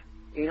Spaniards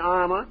in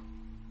armor,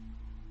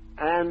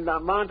 and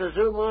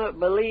Montezuma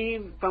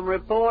believed from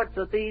reports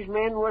that these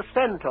men were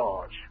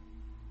centaurs,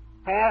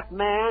 half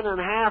man and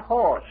half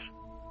horse,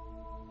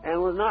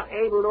 and was not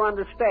able to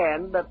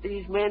understand that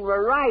these men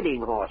were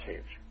riding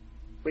horses,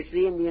 which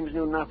the Indians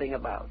knew nothing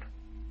about.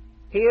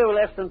 Here,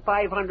 less than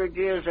 500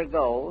 years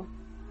ago,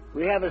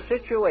 we have a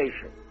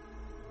situation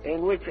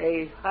in which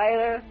a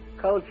higher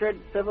cultured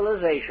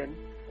civilization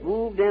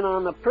moved in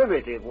on the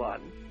primitive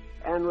one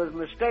and was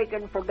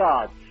mistaken for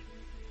gods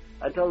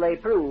until they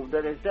proved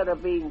that instead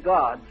of being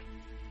gods,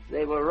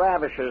 they were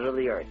ravishers of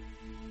the earth.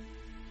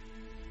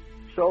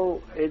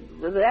 So,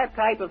 with that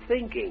type of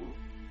thinking,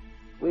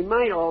 we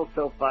might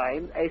also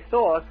find a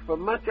source for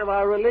much of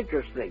our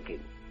religious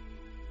thinking.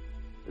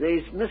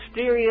 These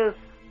mysterious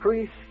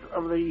priests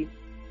of the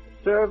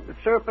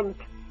serpent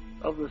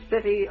of the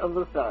city of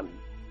the sun.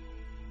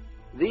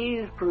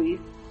 These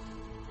priests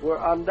were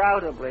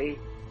undoubtedly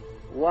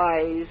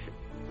wise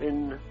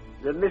in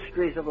the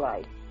mysteries of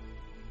life.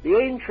 The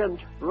ancient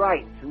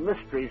rites and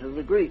mysteries of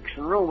the Greeks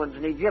and Romans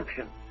and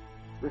Egyptians,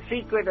 the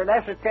secret and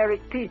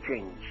esoteric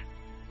teachings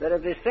that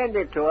have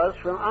descended to us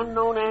from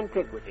unknown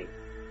antiquity,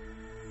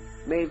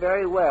 may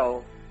very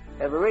well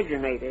have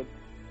originated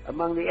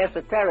among the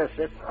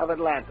esotericists of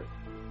Atlantis.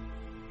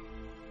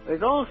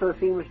 There also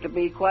seems to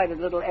be quite a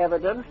little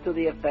evidence to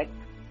the effect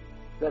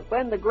that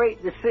when the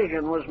great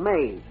decision was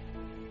made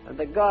and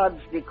the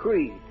gods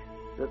decreed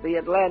that the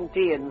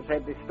Atlanteans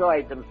had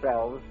destroyed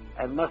themselves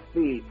and must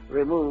be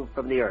removed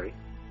from the earth,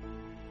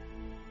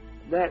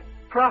 that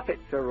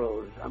prophets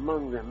arose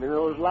among them in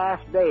those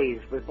last days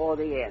before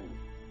the end.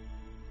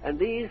 And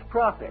these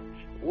prophets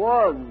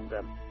warned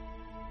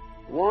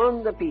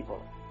the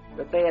people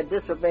that they had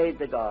disobeyed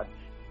the gods,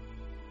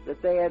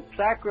 that they had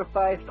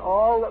sacrificed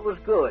all that was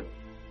good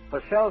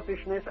for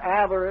selfishness,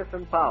 avarice,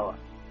 and power.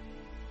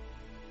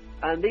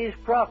 And these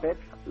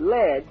prophets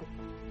led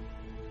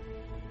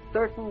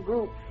certain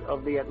groups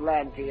of the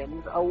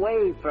Atlanteans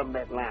away from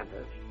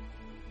Atlantis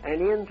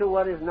and into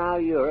what is now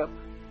Europe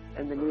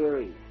and the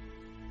Near East.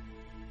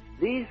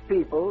 These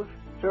peoples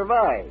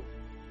survived.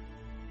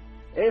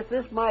 As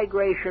this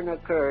migration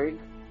occurred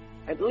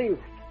at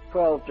least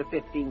 12 to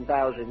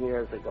 15,000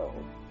 years ago,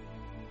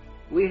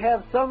 we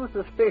have some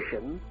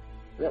suspicion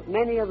that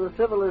many of the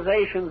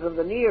civilizations of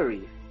the Near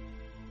East,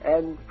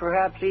 and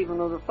perhaps even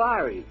of the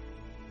Far East,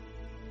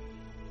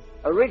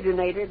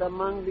 originated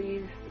among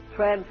these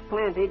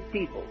transplanted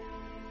people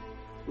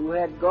who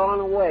had gone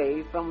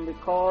away from the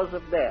cause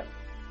of death.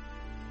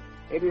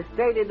 It is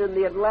stated in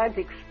the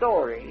Atlantic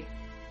story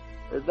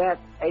that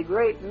a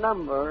great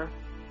number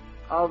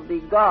of the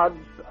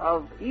gods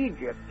of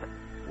Egypt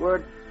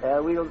were,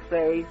 we'll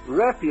say,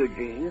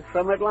 refugees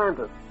from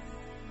Atlantis.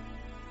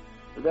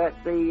 That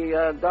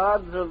the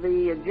gods of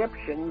the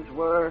Egyptians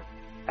were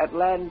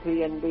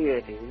Atlantean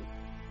deities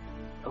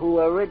who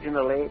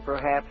originally,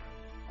 perhaps,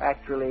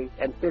 actually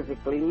and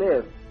physically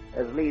lived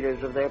as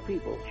leaders of their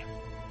peoples.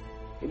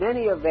 In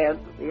any event,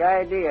 the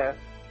idea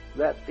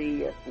that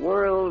the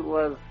world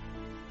was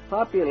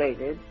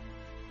populated,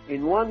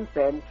 in one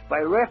sense, by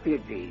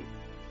refugees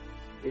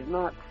is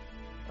not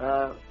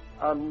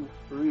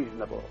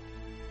unreasonable.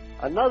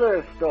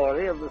 Another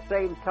story of the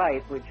same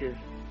type, which is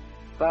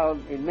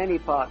found in many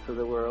parts of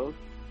the world,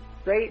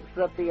 states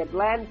that the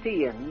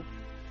Atlanteans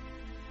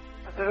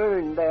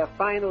earned their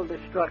final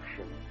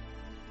destruction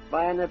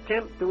by an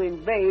attempt to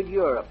invade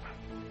Europe,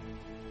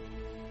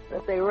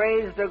 that they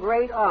raised a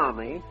great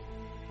army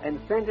and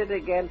sent it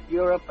against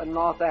Europe and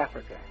North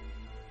Africa.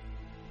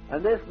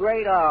 And this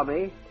great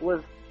army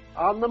was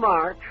on the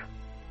march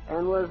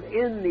and was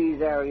in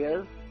these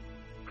areas,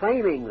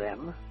 claiming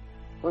them,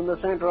 when the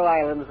Central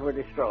Islands were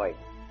destroyed.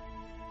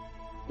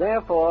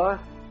 Therefore,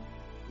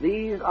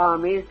 these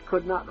armies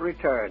could not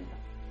return.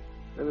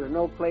 There was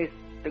no place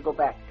to go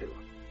back to.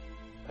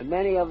 And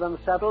many of them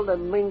settled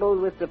and mingled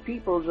with the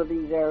peoples of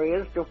these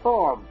areas to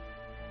form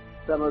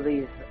some of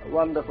these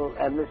wonderful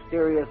and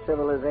mysterious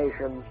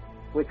civilizations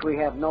which we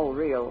have no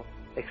real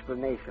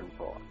explanation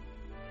for.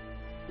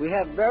 We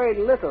have very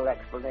little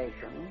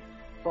explanation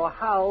for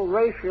how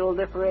racial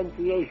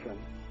differentiation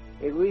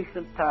in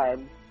recent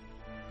times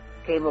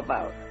came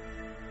about.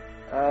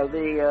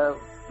 The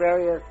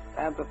various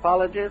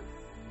anthropologists,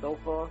 so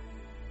forth,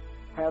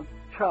 have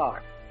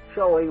charts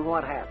showing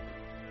what happened.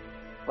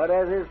 But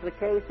as is the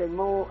case in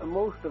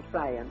most of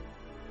science,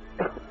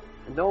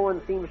 no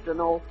one seems to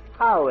know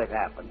how it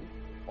happened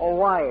or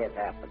why it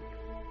happened.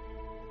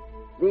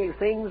 These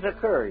things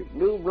occurred.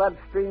 New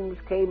bloodstreams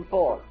came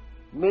forth,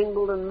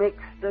 mingled and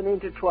mixed and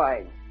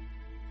intertwined,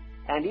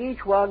 and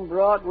each one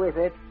brought with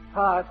it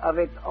part of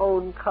its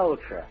own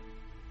culture.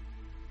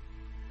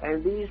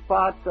 And these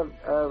parts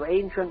of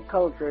ancient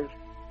cultures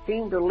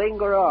seem to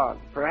linger on,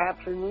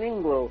 perhaps in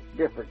lingual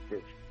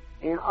differences,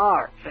 in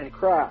arts and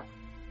crafts,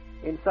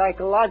 in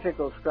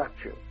psychological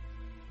structure,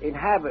 in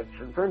habits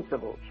and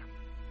principles,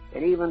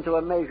 and even to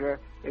a measure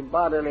in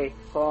bodily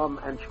form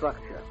and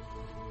structure.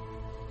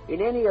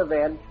 In any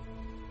event,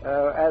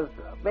 as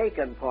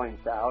Bacon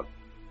points out,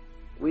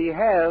 we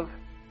have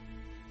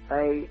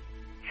a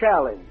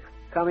challenge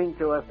coming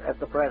to us at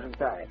the present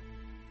time.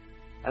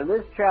 And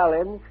this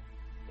challenge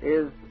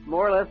is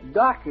more or less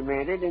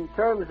documented in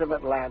terms of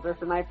Atlantis,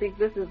 and I think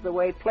this is the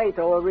way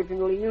Plato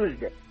originally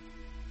used it.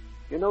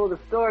 You know, the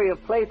story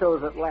of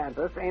Plato's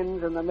Atlantis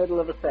ends in the middle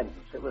of a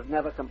sentence. It was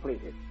never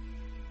completed.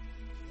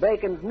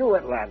 Bacon's New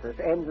Atlantis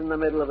ends in the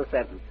middle of a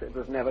sentence. It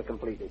was never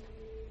completed.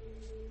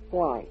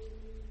 Why?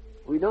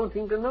 We don't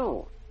seem to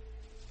know.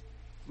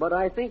 But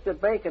I think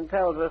that Bacon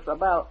tells us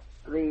about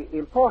the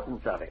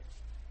importance of it,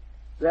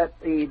 that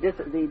the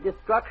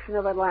destruction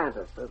of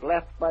Atlantis, as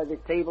left by the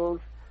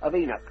tables of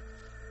Enoch,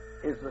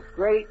 is the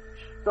great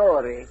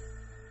story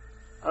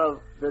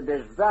of the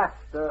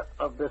disaster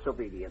of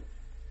disobedience.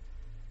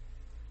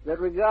 That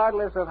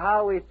regardless of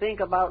how we think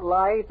about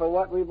life or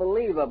what we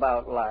believe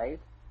about life,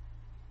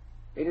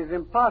 it is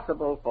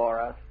impossible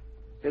for us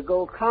to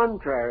go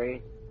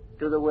contrary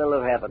to the will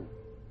of heaven.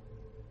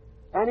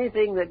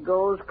 Anything that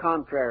goes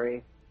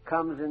contrary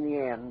comes in the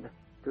end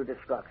to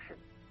destruction.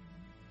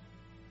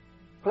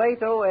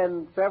 Plato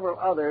and several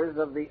others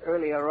of the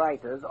earlier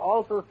writers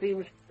also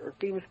seems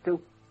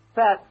to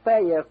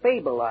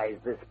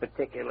fableize this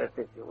particular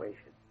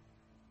situation.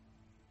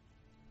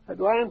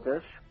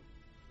 Atlantis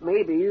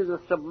may be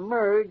the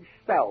submerged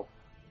self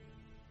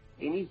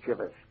in each of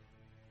us.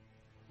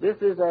 This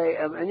is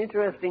an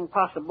interesting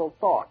possible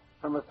thought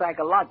from a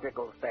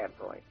psychological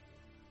standpoint.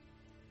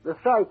 The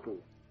psyche.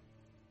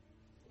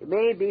 It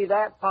may be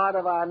that part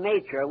of our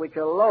nature which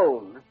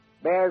alone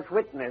bears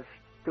witness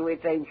to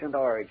its ancient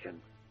origin.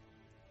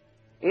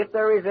 If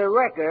there is a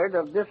record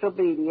of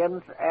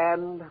disobedience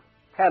and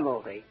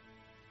penalty,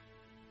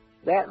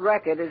 that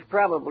record is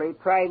probably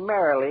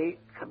primarily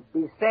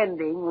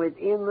descending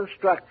within the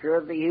structure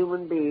of the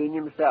human being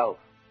himself.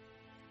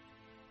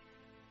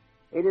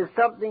 It is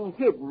something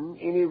hidden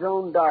in his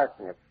own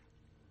darkness.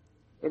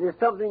 It is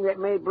something that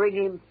may bring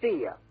him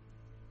fear.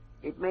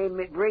 It may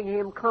bring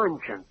him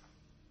conscience.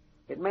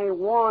 It may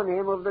warn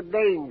him of the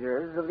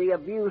dangers of the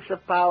abuse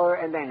of power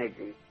and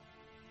energy.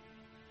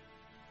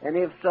 And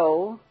if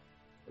so,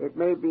 it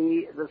may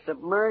be the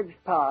submerged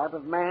part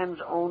of man's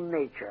own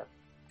nature,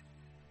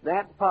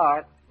 that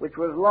part which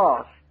was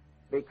lost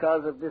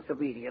because of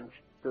disobedience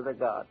to the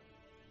God.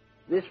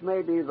 This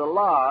may be the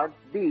large,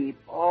 deep,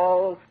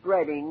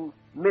 all-spreading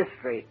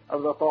mystery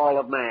of the fall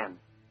of man,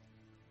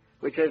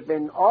 which has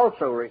been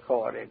also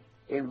recorded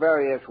in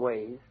various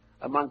ways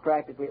among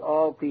practically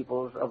all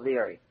peoples of the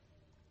earth.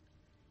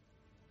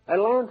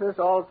 Atlantis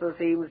also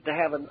seems to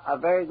have a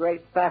very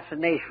great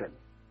fascination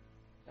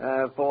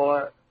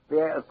for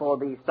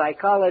the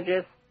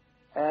psychologist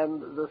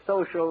and the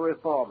social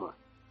reformer.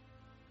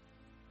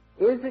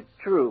 Is it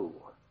true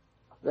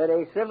that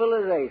a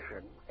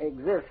civilization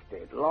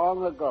existed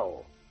long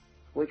ago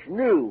which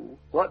knew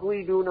what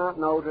we do not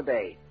know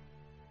today?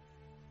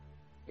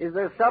 Is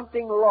there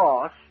something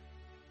lost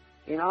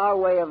in our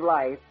way of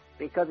life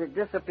because it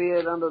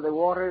disappeared under the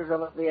waters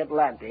of the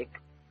Atlantic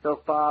so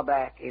far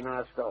back in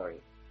our story?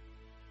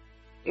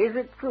 Is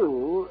it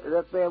true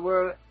that there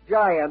were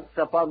giants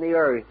upon the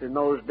earth in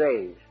those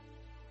days,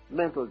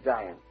 mental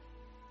giants,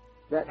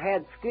 that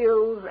had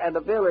skills and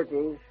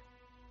abilities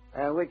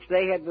which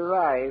they had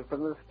derived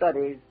from the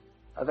studies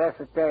of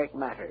esoteric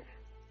matters?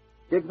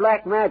 Did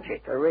black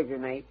magic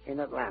originate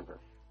in Atlantis?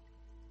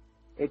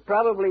 It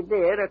probably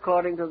did,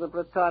 according to the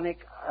Platonic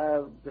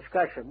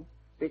discussion,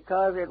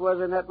 because it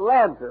was in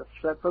Atlantis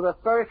that for the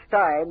first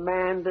time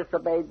man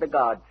disobeyed the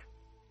gods.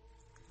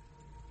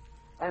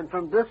 And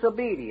from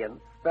disobedience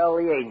fell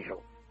the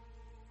angels.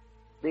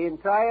 The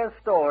entire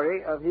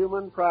story of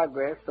human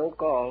progress,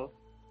 so-called,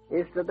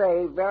 is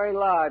today very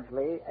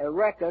largely a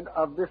record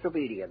of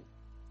disobedience.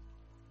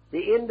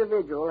 the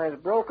individual has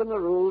broken the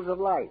rules of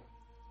life.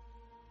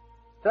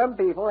 Some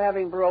people,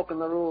 having broken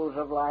the rules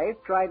of life,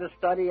 try to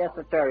study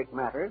esoteric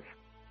matters,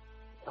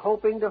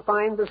 hoping to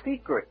find the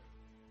secret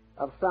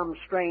of some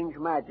strange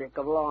magic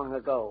of long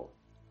ago.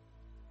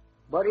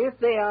 But if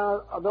they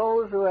are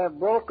those who have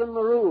broken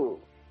the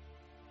rules,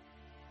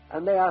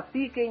 and they are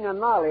seeking a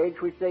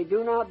knowledge which they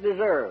do not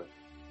deserve,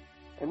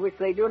 and which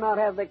they do not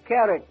have the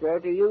character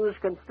to use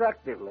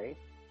constructively,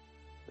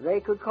 they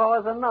could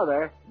cause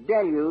another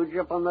deluge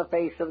upon the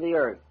face of the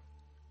earth.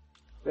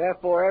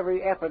 Therefore,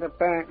 every effort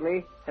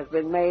apparently has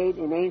been made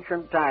in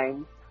ancient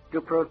times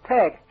to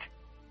protect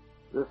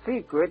the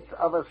secrets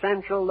of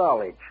essential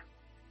knowledge.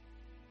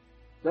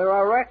 There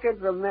are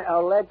records of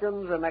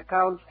legends and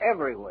accounts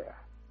everywhere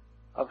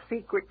of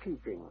secret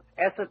teachings,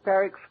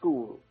 esoteric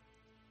schools.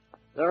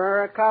 There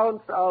are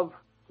accounts of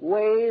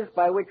ways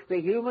by which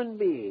the human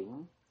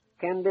being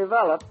can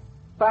develop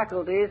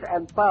faculties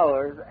and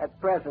powers at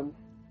present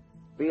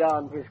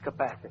beyond his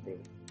capacity.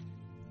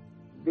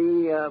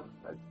 The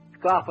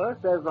scoffer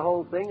says the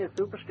whole thing is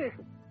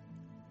superstition,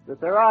 that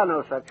there are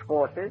no such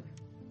forces,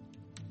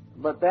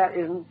 but that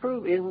isn't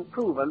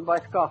proven by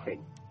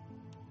scoffing.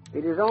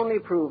 It is only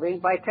proving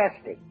by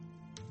testing.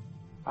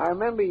 I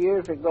remember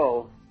years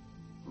ago,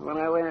 when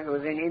I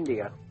was in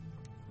India,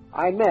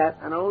 I met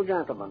an old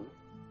gentleman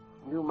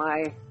whom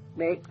I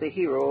make the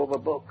hero of a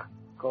book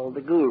called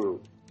The Guru.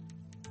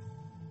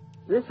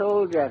 This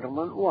old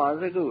gentleman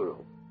was a guru.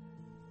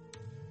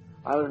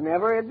 I was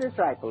never a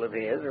disciple of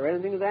his or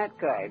anything of that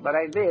kind, but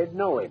I did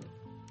know him.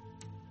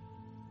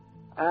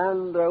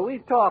 And we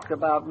talked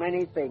about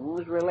many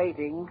things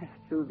relating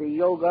to the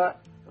Yoga,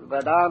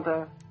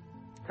 Vedanta,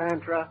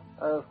 Tantra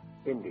of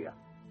India.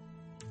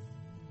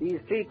 These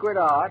secret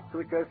arts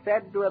which are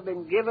said to have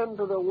been given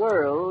to the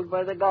world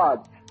by the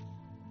gods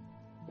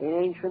in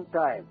ancient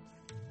times.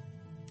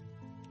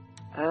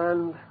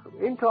 And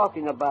in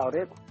talking about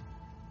it,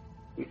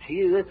 you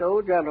see this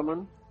old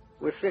gentleman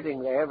was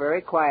sitting there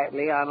very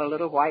quietly on a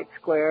little white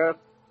square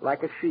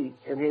like a sheet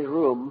in his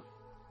room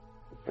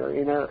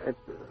in a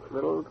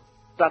little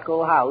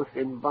stucco house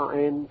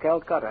in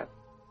Calcutta.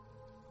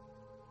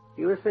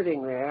 He was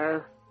sitting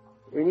there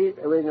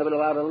in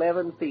about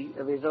 11 feet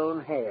of his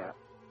own hair.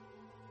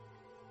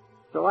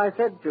 So I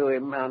said to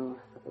him, I'm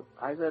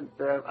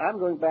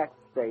going back to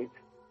the States,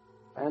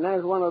 and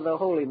as one of the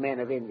holy men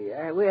of India,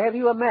 have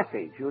you a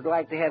message you would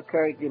like to have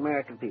carried to the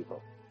American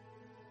people?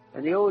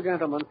 And the old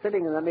gentleman,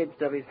 sitting in the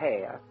midst of his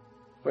hair,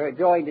 where it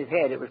joined his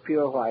head, it was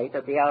pure white,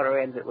 at the outer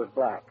ends it was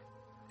black,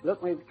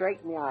 looked me straight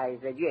in the eye and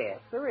said, yes,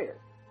 there is.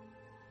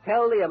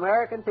 Tell the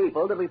American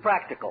people to be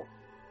practical.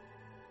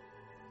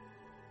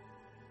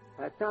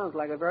 That sounds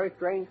like a very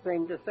strange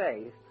thing to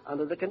say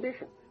under the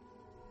conditions.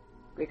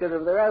 Because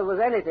if there ever was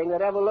anything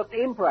that ever looked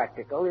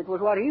impractical, it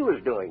was what he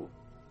was doing.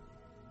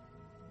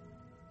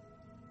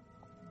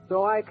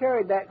 So I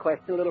carried that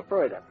question a little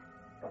further.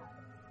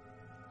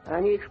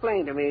 And he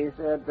explained to me, he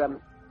said,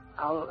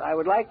 I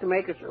would like to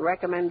make a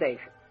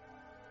recommendation.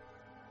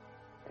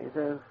 He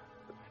says,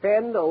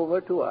 send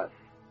over to us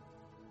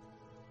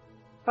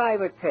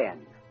 5 or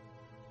 10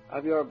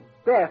 of your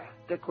best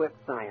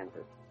equipped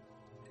scientists,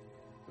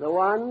 the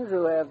ones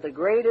who have the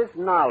greatest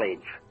knowledge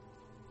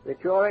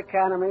that your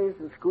academies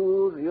and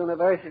schools,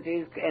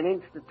 universities, and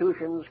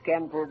institutions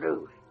can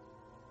produce.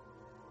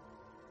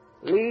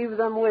 Leave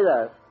them with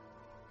us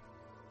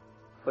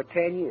for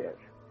 10 years,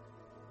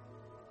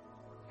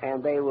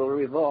 and they will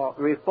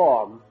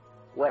reform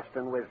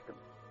Western wisdom.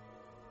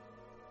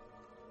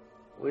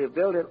 We have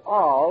built it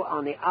all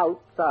on the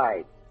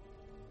outside,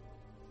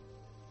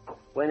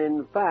 when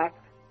in fact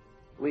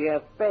we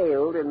have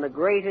failed in the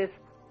greatest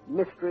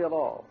mystery of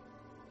all,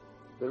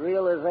 the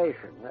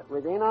realization that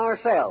within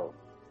ourselves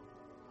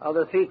are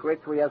the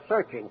secrets we are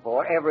searching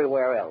for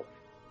everywhere else.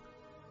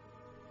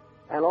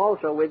 And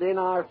also within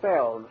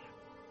ourselves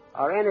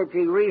are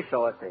energy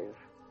resources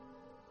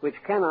which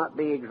cannot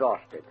be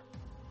exhausted.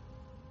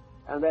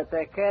 And that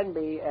there can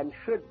be and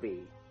should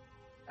be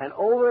an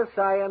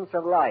over-science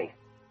of life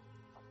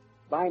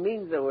by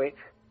means of which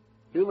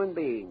human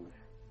beings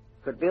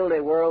could build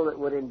a world that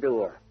would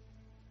endure,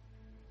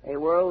 a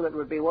world that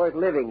would be worth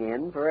living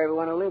in for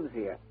everyone who lives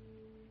here.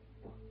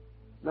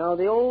 Now,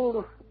 the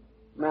old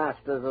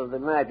masters of the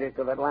magic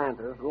of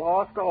Atlantis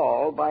lost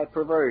all by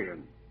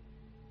perversion.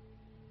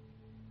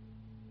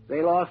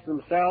 They lost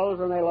themselves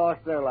and they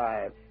lost their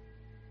lives.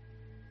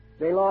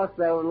 They lost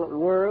their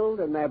world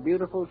and their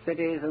beautiful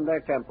cities and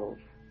their temples.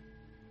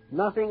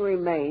 Nothing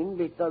remained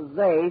because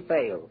they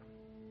failed.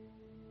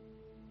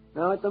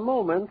 Now, at the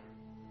moment,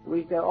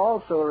 we can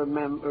also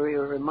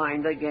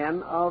remind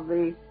again of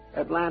the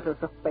Atlantis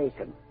of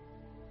Bacon,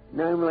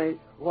 namely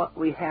what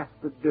we have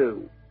to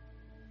do.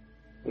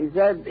 He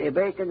said,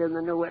 Bacon in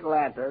the New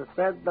Atlantis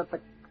said that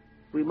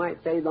we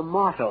might say the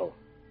motto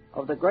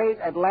of the great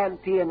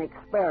Atlantean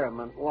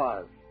experiment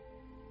was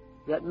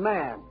that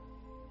man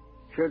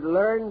should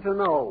learn to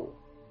know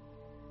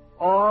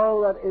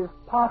all that is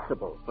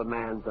possible for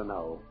man to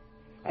know,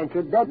 and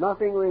should let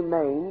nothing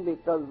remain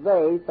because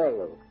they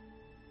failed.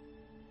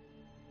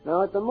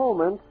 Now, at the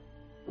moment,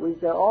 we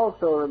shall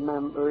also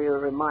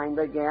remind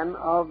again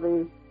of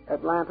the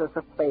Atlantis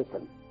of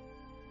Bacon,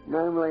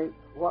 namely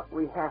what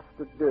we have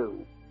to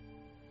do.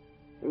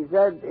 He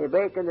said,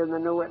 Bacon in the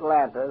New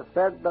Atlantis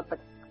said that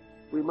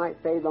we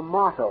might say the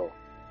motto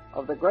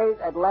of the great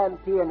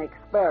Atlantean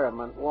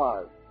experiment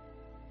was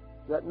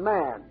that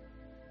man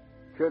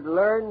should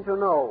learn to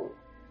know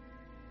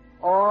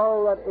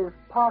all that is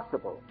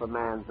possible for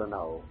man to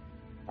know,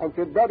 and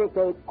should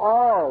dedicate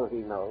all he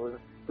knows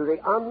to the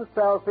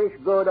unselfish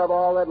good of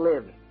all that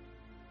lives.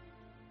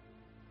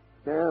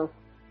 Now,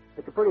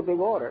 it's a pretty big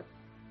order,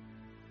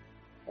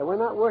 and we're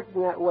not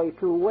working that way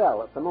too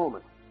well at the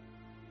moment.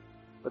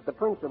 But the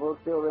principle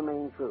still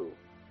remains true,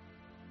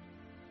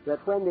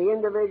 that when the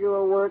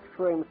individual works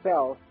for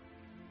himself,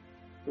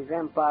 his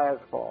empires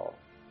fall.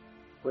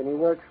 When he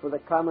works for the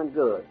common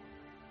good,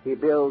 he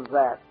builds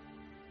that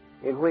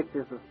in which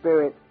is the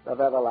spirit of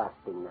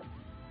everlastingness.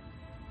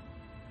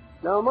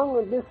 Now, among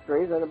the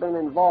mysteries that have been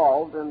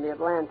involved in the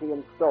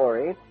Atlantean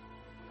story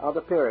are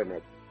the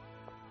pyramids.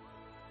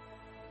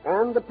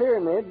 And the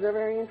pyramids are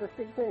very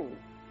interesting things.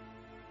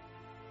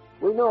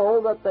 We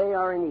know that they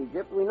are in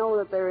Egypt. We know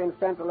that they're in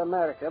Central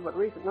America, but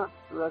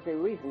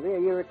recently, a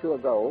year or two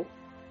ago,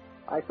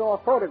 I saw a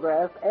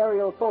photograph,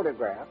 aerial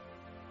photograph,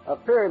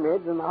 of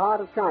pyramids in the heart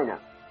of China,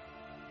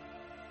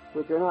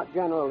 which are not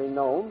generally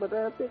known, but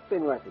it's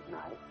been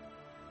recognized.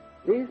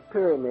 These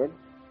pyramids,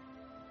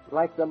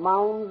 like the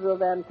mounds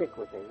of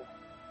antiquity,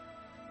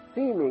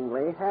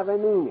 seemingly have a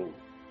meaning.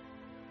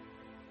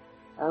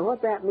 And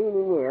what that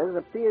meaning is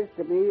appears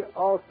to be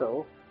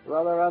also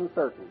rather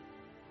uncertain.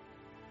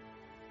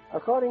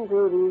 According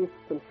to the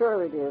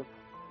conservative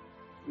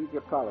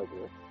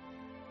Egyptologists,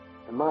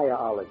 and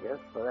Mayaologists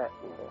for that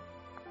matter,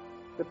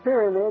 the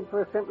pyramids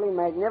were simply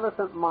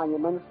magnificent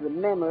monuments to the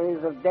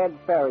memories of dead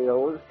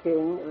pharaohs,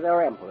 kings,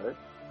 or emperors,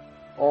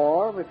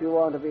 or, if you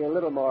want to be a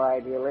little more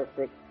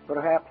idealistic,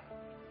 perhaps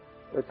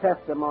the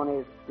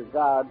testimonies to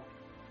God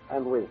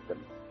and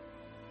wisdom.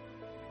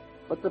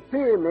 But the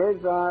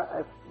pyramids are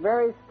a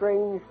very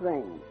strange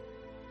thing.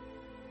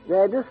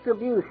 Their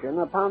distribution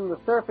upon the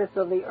surface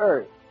of the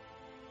earth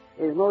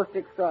is most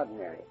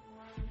extraordinary.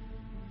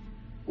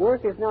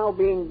 Work is now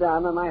being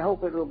done, and I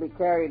hope it will be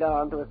carried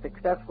on to a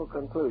successful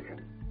conclusion,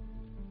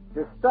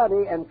 to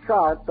study and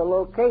chart the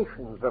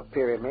locations of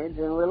pyramids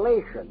in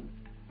relation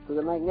to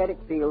the magnetic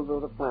fields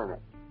of the planet.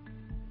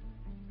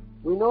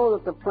 We know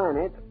that the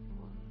planet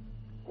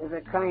is a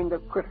kind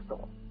of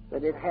crystal,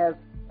 that it has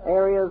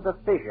areas of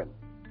fission,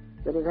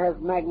 that it has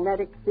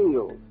magnetic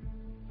fields,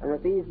 and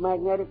that these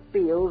magnetic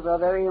fields are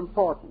very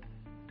important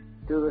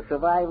to the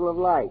survival of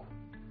life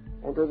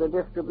and to the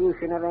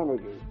distribution of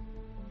energy.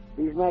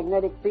 These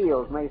magnetic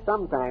fields may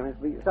sometimes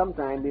be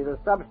the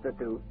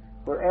substitute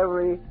for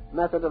every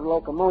method of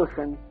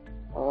locomotion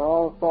or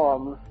all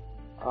forms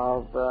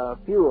of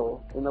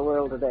fuel in the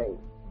world today.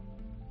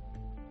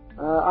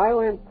 I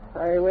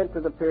went to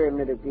the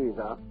Pyramid of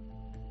Giza,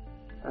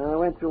 and I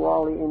went through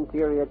all the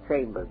interior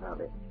chambers of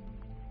it.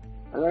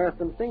 And there are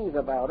some things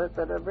about it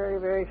that are very,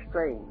 very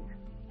strange.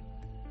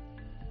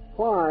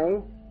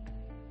 Why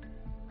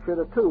should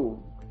a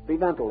tomb be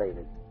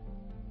ventilated?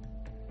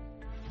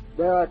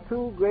 There are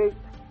two great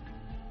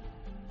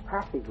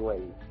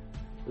passageways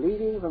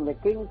leading from the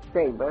king's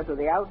chamber to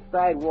the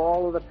outside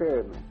wall of the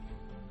pyramid.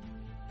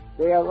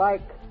 They are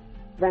like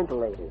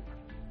ventilators,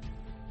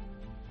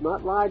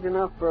 not large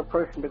enough for a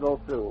person to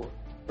go through,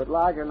 but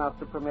large enough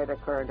to permit a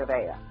current of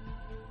air.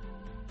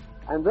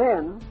 And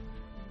then,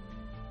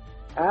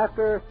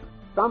 after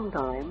some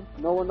time,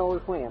 no one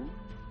knows when,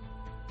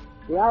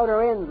 the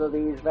outer ends of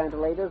these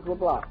ventilators were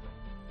blocked,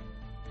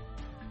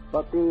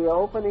 but the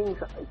openings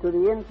to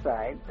the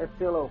inside are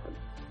still open.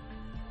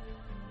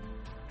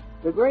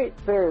 The Great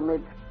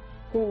Pyramid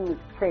King's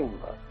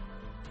Chamber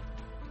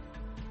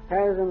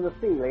has in the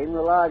ceiling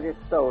the largest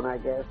stone, I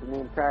guess, in the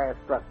entire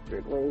structure.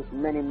 It weighs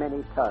many,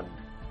 many tons.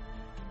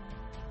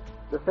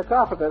 The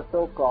sarcophagus,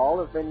 so-called,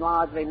 has been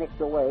largely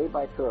nicked away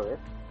by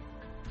tourists,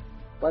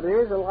 but it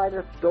is a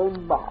lighter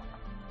stone box,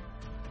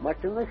 much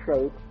in the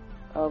shape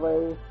of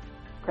a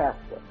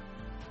casket,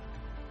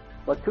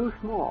 but too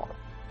small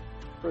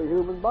for a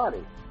human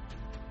body.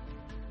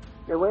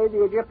 The way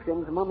the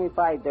Egyptians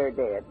mummified their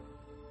dead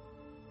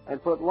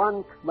and put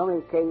one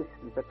mummy case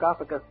and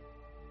sarcophagus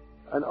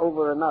and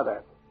over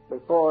another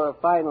before a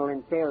final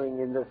interring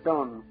in the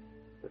stone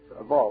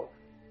vault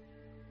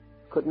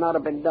could not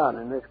have been done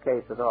in this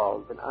case at all.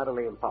 It's been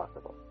utterly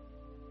impossible.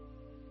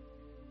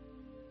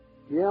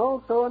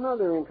 Also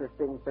another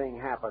interesting thing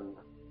happened.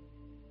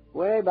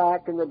 Way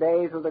back in the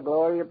days of the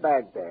glory of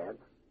Baghdad,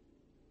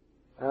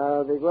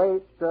 the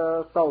great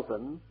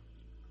Sultan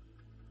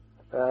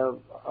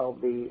of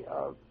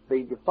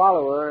the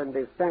follower and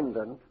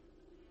descendant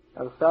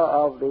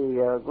of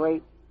the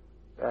great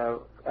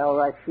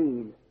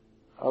Al-Rashid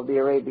of the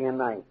Arabian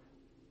Nights,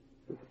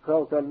 the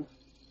Sultan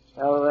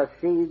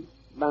Al-Rashid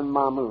bin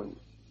Mamun,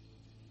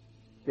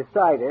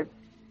 decided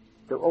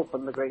to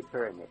open the Great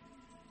Pyramid.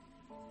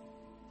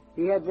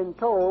 He had been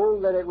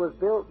told that it was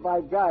built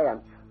by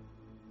giants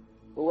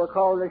who were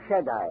called the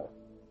Shaddai,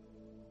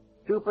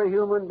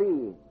 superhuman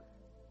beings,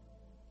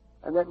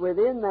 and that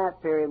within that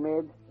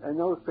pyramid, and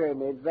those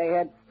pyramids, they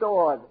had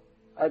stored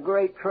a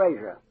great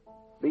treasure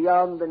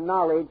beyond the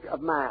knowledge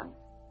of man.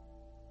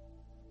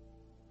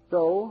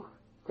 So,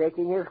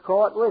 taking his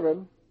court with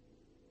him,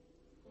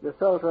 the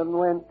Sultan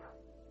went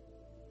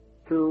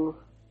to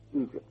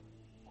Egypt,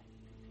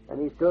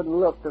 and he stood and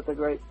looked at the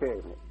great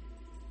pyramid.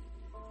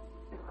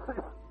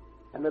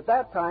 And at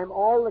that time,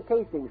 all the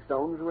casing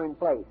stones were in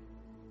place.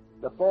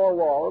 The four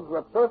walls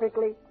were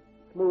perfectly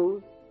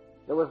smooth.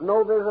 There was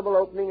no visible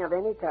opening of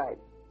any kind.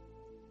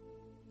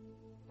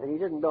 And he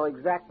didn't know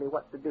exactly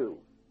what to do.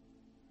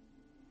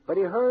 But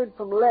he heard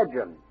from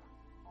legends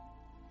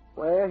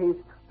where he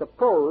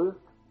supposed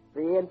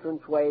the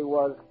entranceway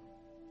was,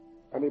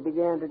 and he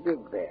began to dig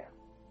there.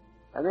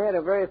 And they had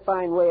a very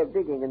fine way of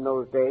digging in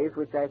those days,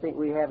 which I think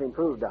we have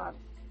improved on.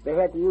 They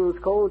had to use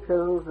cold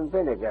chisels and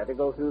vinegar to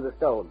go through the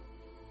stone.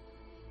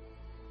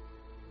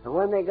 And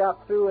when they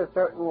got through a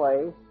certain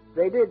way,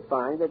 they did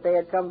find that they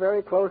had come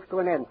very close to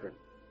an entrance.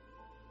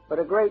 But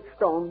a great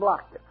stone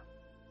blocked it,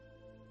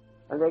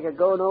 and they could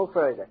go no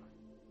further.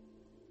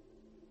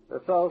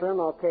 The Sultan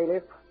or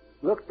Caliph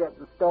looked at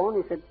the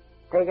stone. He said,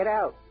 "Take it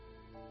out."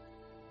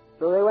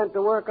 So they went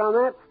to work on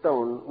that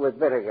stone with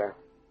vinegar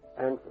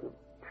and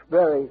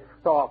very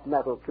soft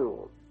metal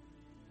tools.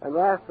 And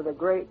after the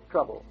great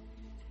trouble,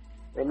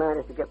 they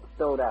managed to get the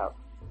stone out.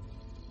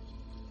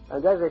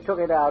 And as they took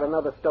it out,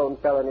 another stone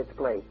fell in its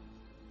place.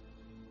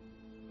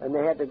 And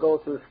they had to go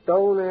through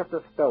stone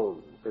after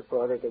stone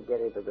before they could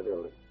get into the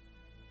building.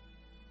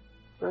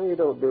 Now, you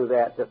don't do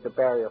that just to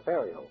bury a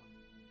burial.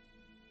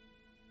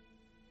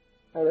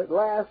 And at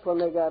last, when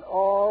they got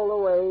all the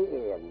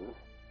way in,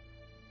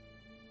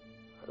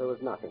 there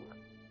was nothing.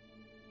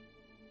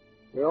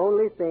 The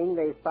only thing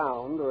they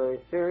found were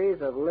a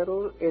series of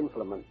little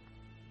implements,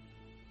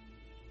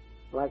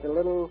 like a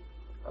little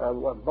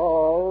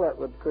ball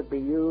that could be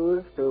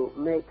used to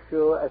make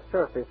sure a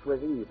surface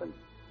was even.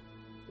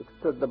 If you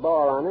put the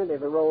ball on it,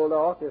 if it rolled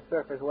off, the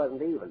surface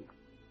wasn't even.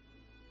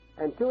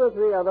 And two or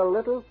three other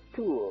little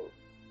tools,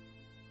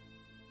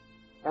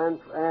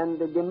 and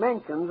the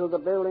dimensions of the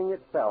building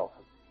itself.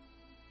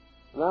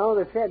 Now,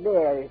 the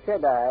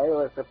Shaddai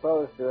was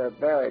supposed to have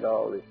buried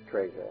all this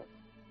treasure.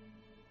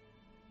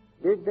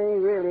 Did they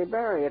really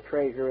bury a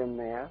treasure in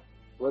there?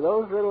 Were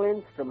those little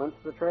instruments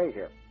the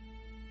treasure?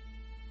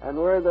 And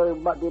were the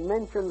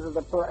dimensions of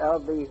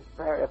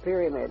the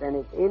pyramid and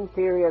its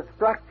interior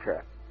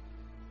structure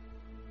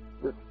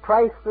this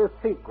priceless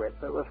secret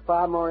that was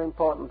far more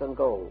important than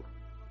gold?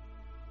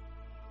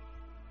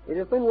 It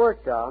has been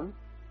worked on.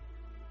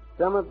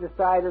 Some have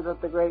decided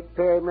that the Great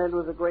Pyramid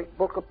was a great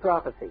book of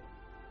prophecy.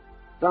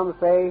 Some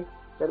say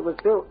that it was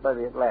built by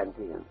the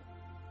Atlanteans.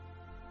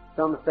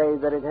 Some say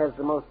that it has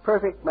the most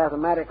perfect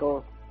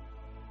mathematical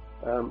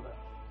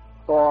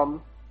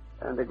form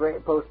and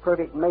the most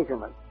perfect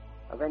measurement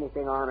of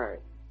anything on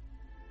earth.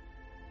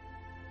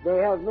 They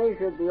have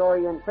measured the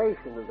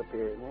orientation of the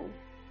pyramid,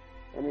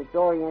 and it's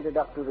oriented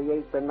up to the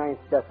 8th and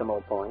 9th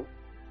decimal point.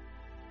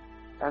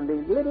 And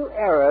the little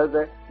error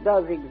that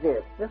does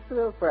exist, this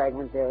little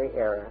fragmentary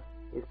error,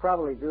 is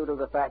probably due to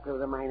the fact of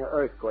the minor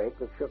earthquake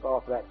that shook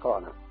off that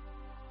corner.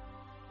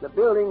 The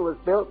building was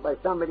built by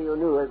somebody who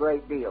knew a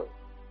great deal.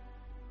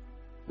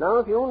 Now,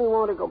 if you only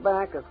want to go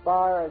back as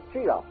far as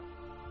Cheops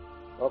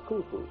or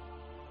Khufu,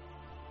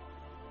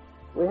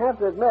 we have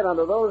to admit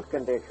under those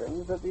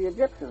conditions that the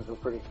Egyptians were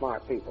pretty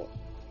smart people.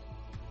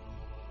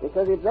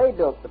 Because if they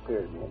built the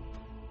pyramid,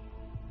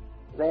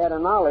 they had a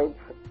knowledge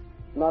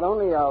not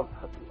only of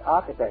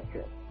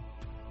architecture,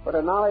 but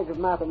a knowledge of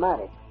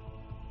mathematics,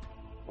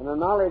 and a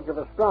knowledge of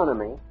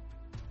astronomy,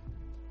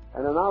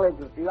 and a knowledge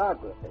of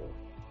geography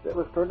that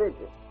was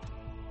prodigious.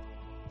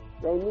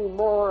 They knew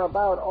more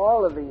about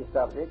all of these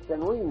subjects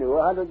than we knew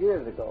 100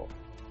 years ago.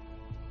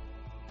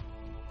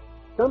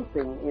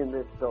 Something in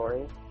this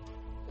story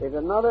is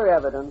another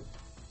evidence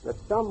that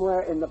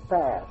somewhere in the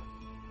past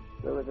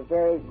there was a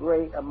very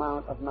great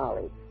amount of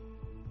knowledge.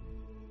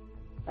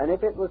 And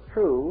if it was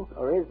true,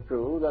 or is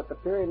true, that the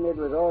pyramid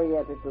was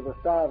oriented to the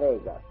Star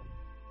Vega,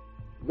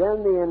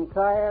 then the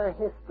entire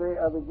history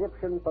of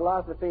Egyptian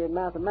philosophy and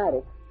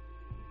mathematics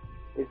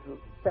is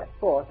set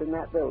forth in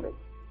that building.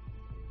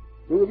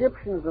 The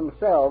Egyptians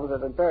themselves,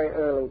 at a very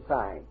early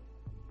time,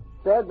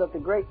 said that the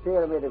Great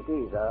Pyramid of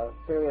Giza,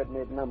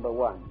 Pyramid number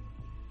 1,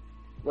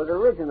 was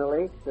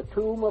originally the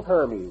tomb of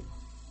Hermes,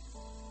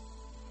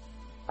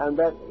 and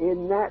that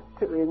in that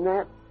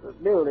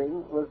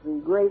building was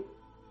the great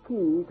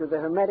key to the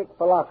Hermetic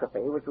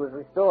philosophy, which was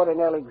restored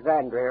in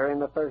Alexandria in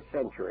the 1st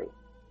century.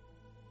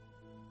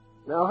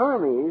 Now,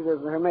 Hermes, as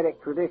the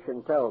Hermetic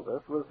tradition tells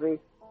us, was the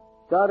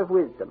god of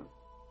wisdom,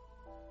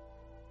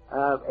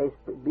 a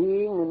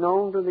being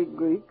known to the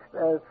Greeks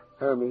as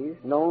Hermes,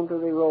 known to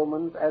the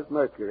Romans as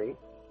Mercury,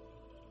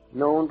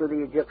 known to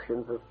the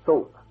Egyptians as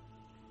Thoth,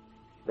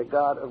 the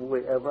god of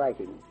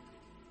writing.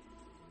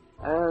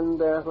 And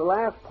the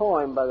last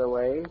poem, by the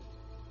way,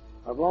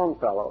 of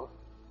Longfellow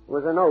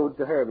was an ode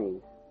to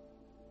Hermes,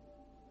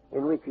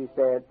 in which he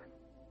said,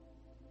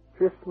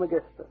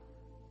 Trismegistus,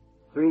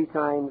 3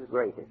 times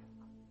greatest.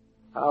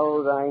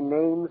 How thy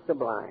name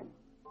sublime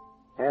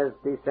has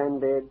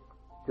descended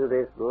to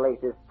this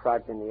latest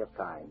progeny of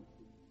time.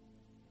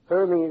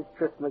 Hermes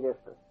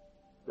Trismegistus,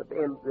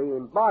 the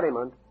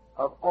embodiment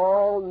of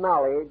all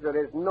knowledge that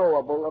is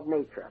knowable of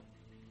nature.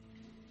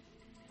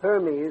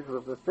 Hermes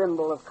was the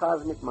symbol of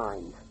cosmic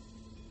mind,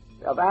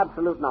 of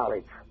absolute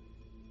knowledge.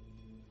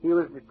 He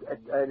was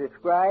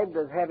described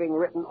as having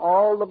written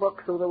all the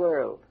books of the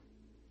world,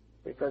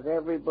 because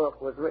every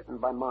book was written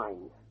by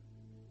mind.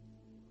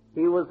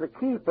 He was the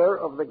keeper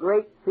of the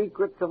great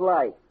secrets of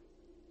life,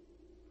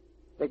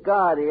 the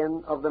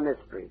guardian of the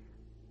mysteries.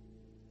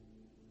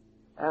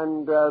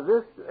 And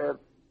this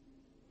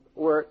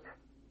work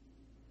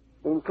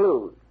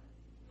includes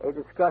a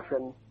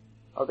discussion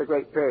of the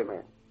Great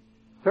Pyramid.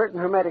 Certain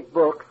Hermetic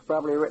books,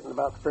 probably written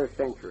about the 1st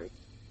century,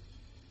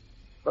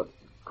 but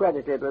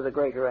credited with a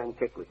greater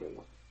antiquity,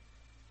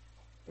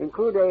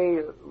 include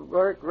a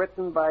work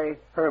written by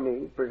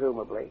Hermes,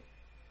 presumably,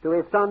 to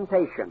his son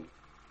Tatian.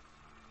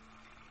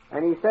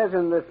 And he says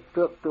in this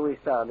book to his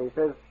son, he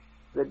says,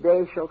 the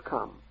day shall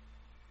come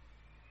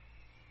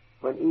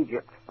when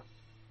Egypt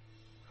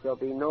shall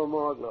be no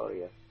more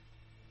glorious,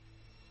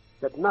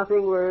 that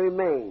nothing will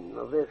remain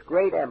of this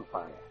great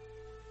empire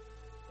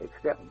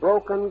except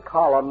broken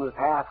columns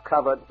half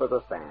covered with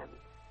the sand.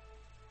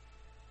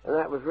 And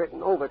that was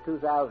written over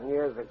 2,000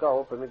 years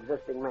ago from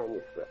existing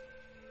manuscripts.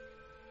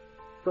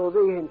 So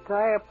the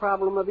entire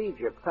problem of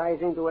Egypt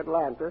ties into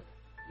Atlantis,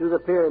 to the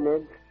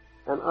pyramids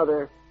and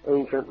other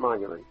ancient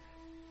monuments.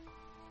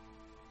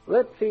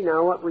 Let's see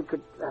now what we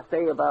could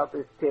say about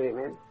this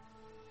pyramid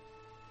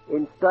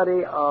in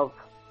study of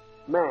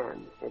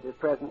man at the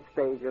present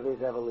stage of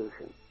his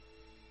evolution.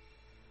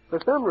 For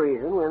some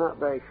reason we're not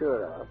very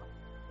sure of,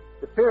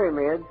 the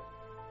pyramid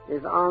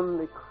is on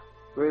the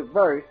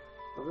reverse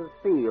of the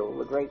seal,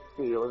 the great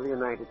seal of the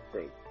United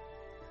States.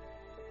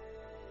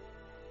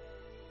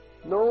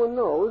 No one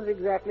knows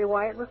exactly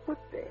why it was put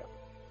there.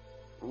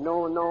 No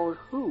one knows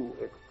who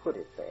put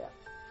it there.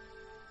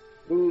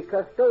 The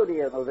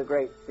custodian of the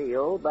Great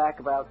Seal, back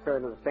about the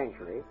turn of the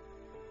century,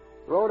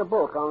 wrote a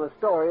book on the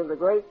story of the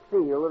Great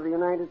Seal of the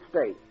United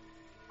States.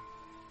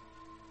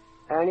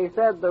 And he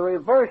said the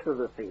reverse of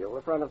the seal,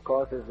 the front, of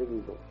course, is the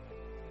eagle.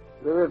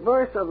 The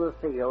reverse of the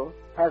seal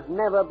has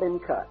never been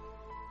cut,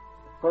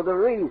 for the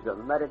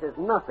reason that it is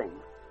nothing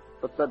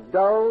but the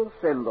dull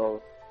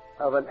symbol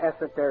of an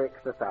esoteric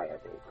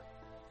society.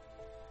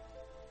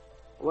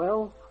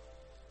 Well,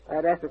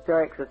 that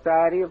esoteric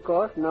society, of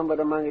course, numbered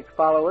among its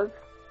followers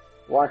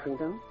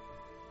Washington,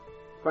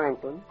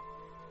 Franklin,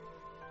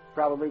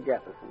 probably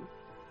Jefferson.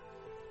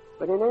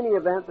 But in any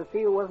event, the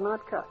seal was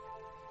not cut.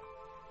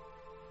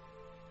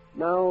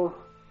 Now,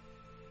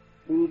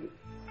 the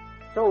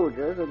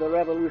soldiers of the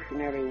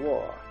Revolutionary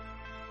War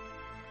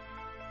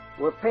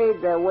were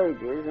paid their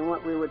wages in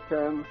what we would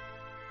term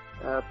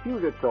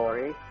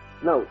feudatory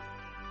notes.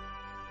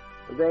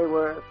 They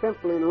were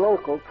simply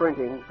local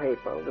printing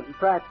paper with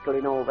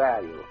practically no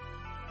value.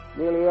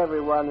 Nearly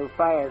everyone who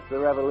financed the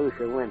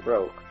revolution went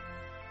broke.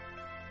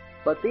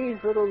 But these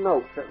little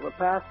notes that were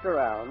passed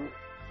around,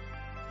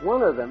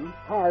 one of them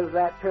has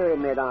that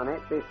pyramid on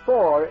it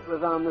before it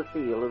was on the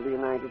seal of the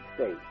United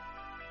States.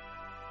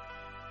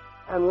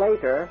 And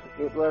later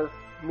it was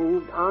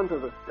moved onto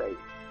the state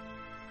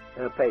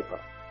paper.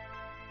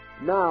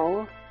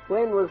 Now,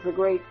 when was the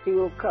Great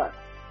Seal cut?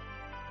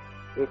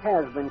 It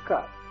has been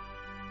cut.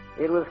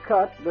 It was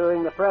cut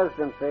during the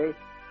presidency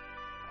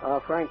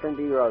of Franklin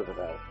D.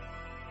 Roosevelt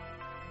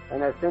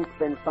and has since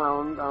been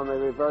found on the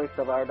reverse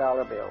of our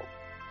dollar bill.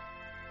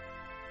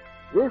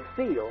 This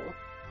seal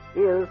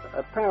is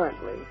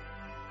apparently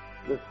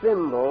the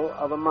symbol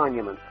of a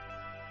monument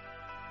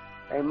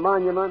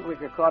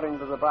which, according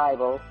to the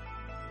Bible,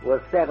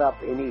 was set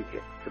up in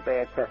Egypt to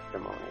bear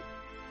testimony.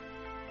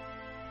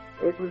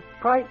 It was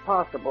quite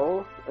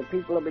possible, and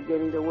people are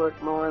beginning to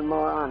work more and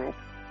more on it,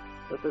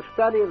 that the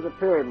study of the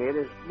pyramid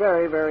is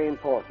very, very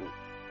important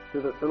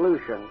to the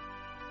solution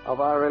of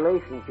our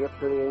relationship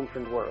to the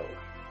ancient world.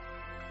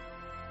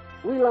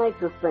 We like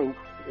to think,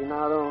 in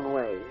our own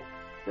way,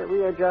 that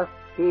we are just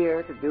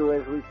here to do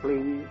as we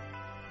please,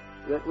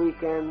 that we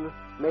can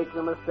make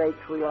the mistakes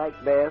we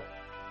like best,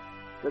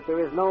 that there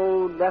is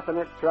no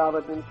definite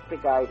providence to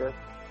guide us,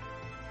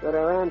 that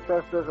our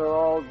ancestors are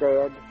all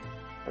dead,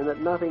 and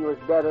that nothing was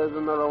better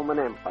than the Roman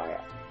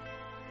Empire.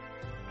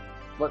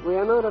 But we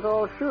are not at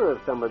all sure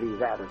of some of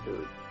these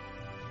attitudes.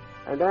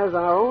 And as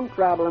our own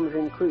problems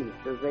increase,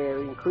 as they are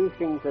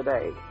increasing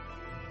today,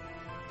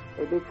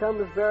 it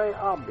becomes very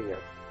obvious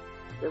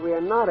that we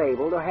are not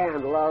able to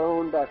handle our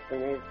own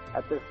destiny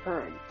at this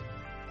time.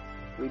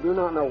 We do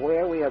not know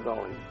where we are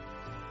going.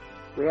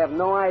 We have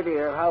no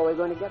idea of how we're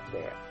going to get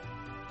there.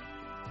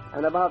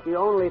 And about the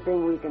only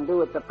thing we can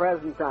do at the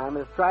present time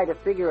is try to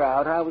figure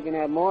out how we can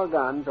have more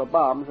guns or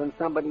bombs than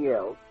somebody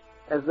else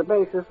as the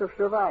basis of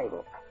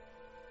survival.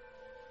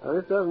 Now,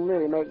 this doesn't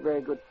really make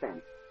very good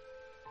sense.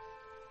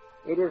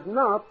 It is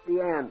not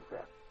the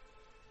answer.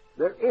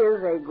 There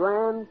is a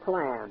grand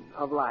plan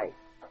of life,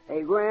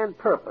 a grand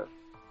purpose.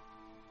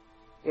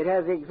 It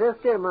has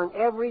existed among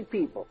every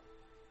people,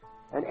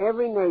 and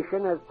every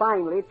nation has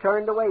finally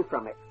turned away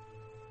from it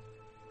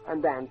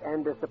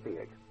and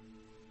disappeared.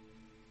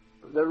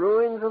 The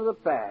ruins of the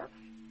past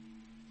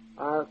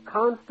are a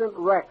constant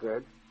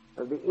record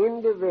of the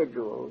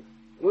individual's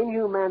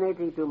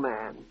inhumanity to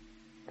man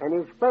and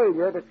his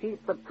failure to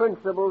keep the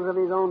principles of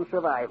his own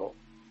survival.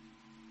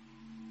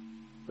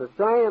 The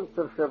science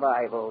of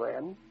survival,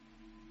 then,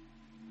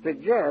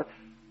 suggests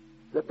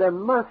that there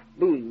must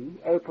be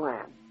a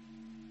plan,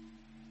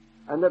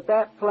 and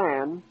that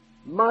plan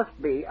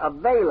must be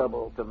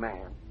available to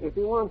man if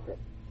he wants it,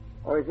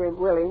 or is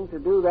willing to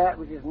do that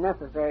which is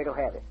necessary to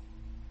have it.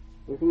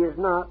 If he is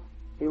not,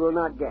 he will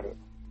not get it.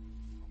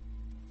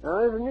 Now,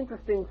 there's an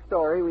interesting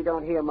story we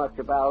don't hear much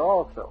about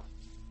also.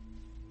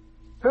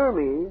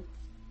 Hermes,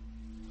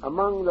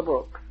 among the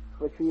books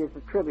which he is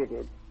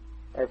attributed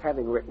as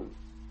having written,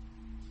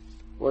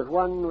 was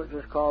one which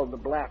is called the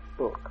Black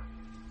Book.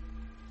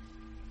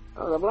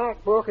 Now, the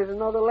Black Book is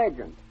another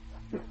legend.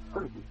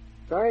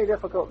 Very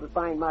difficult to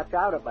find much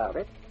out about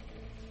it,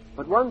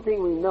 but one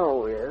thing we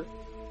know is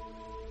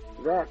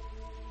that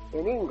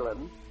in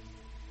England,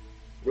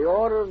 the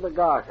Order of the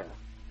Garter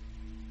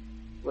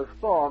was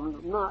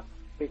formed not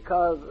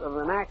because of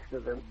an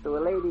accident to a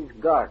lady's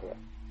garter,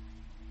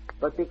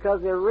 but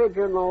because the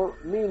original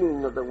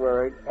meaning of the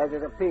word, as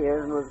it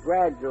appears and was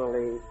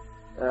gradually,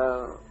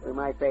 we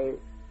might say,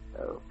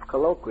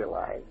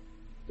 colloquialized,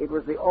 it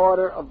was the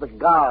Order of the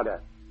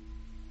Garter,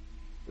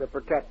 the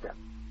protector.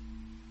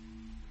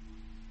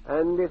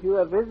 And if you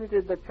have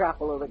visited the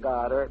Chapel of the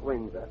Garter at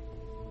Windsor,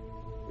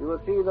 you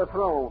will see the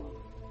thrones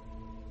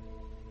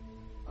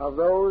of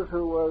those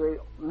who were the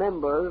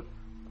members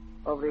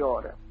of the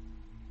order.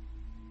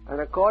 And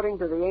according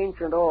to the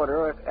ancient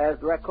order,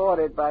 as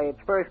recorded by its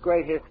first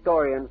great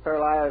historian, Sir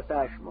Elias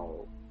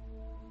Ashmole,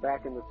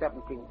 back in the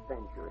 17th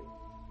century,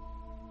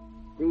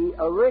 the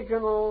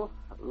original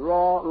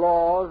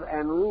laws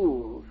and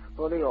rules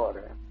for the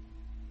order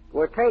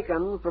were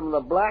taken from the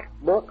Black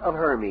Book of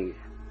Hermes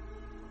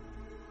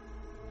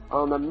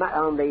on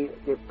the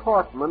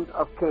deportment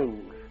of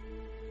kings.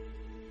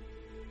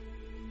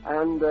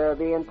 And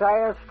the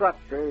entire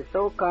structure is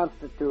so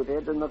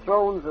constituted and the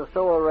thrones are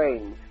so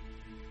arranged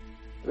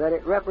that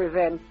it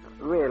represents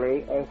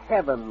really a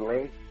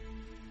heavenly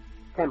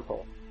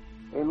temple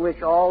in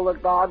which all the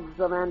gods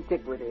of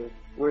antiquity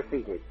were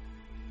seated.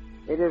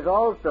 It is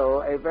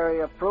also a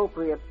very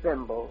appropriate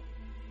symbol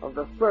of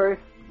the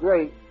first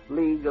great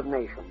League of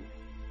Nations,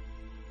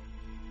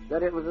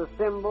 that it was a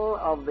symbol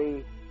of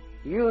the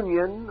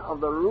union of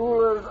the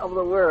rulers of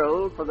the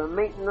world for the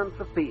maintenance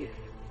of peace.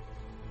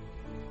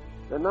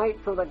 The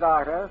Knights of the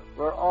Garter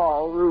were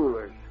all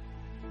rulers.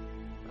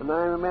 And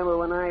I remember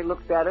when I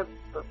looked at it,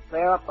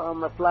 there up on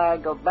the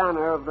flag of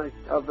banner of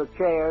the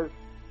chairs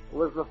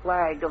was the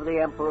flag of the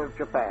Emperor of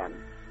Japan.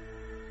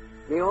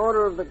 The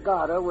Order of the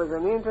Garter was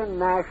an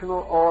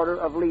international order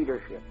of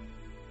leadership.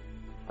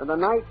 And the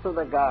Knights of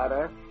the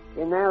Garter,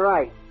 in their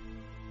right,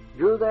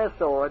 drew their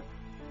swords,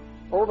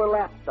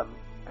 overlapped them,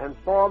 and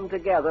formed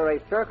together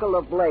a circle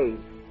of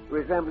blades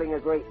resembling a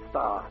great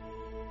star.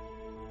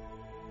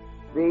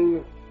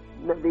 The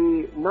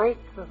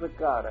Knights of the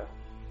Garter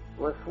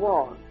were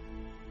sworn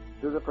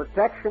to the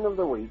protection of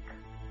the weak,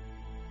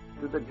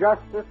 to the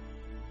justice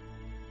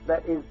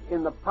that is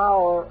in the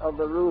power of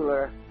the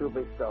ruler to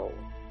bestow,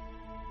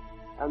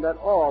 and that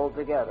all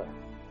together,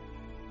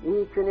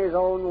 each in his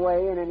own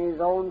way and in his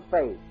own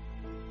faith,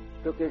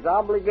 took his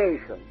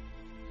obligation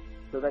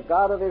to the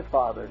God of his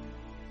fathers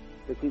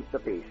to keep the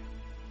peace.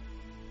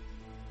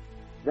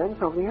 Then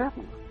something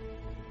happened.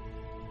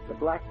 The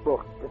Black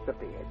Book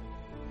disappeared.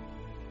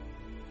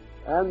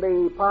 And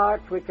the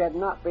parts which had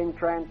not been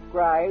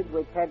transcribed,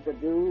 which had to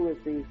do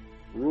with the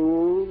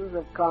rules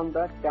of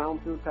conduct down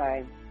through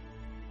time,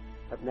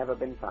 have never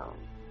been found.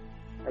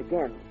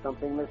 Again,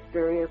 something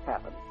mysterious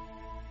happened.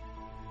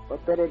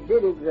 But that it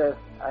did exist,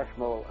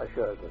 Ashmole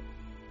assures us.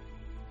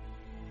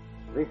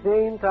 The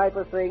same type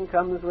of thing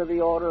comes with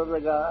the Order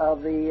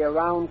of the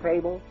Round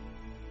Table.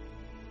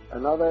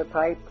 Another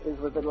type is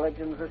with the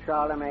legends of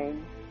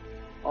Charlemagne.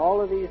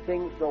 All of these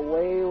things go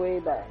way, way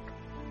back.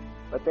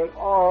 But they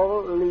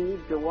all lead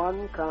to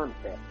one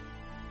concept,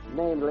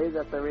 namely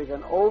that there is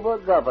an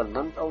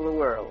over-government of the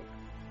world.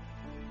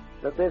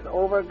 That this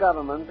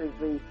over-government is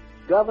the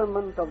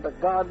government of the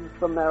gods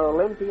from their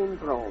Olympian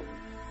thrones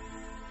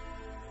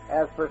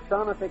as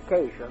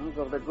personifications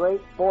of the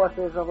great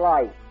forces of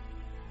life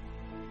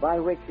by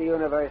which the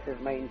universe is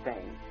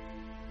maintained.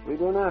 We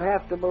do not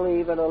have to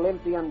believe in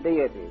Olympian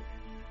deities,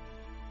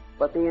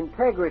 but the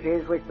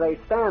integrities which they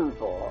stand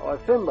for or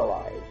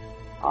symbolize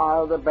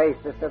are the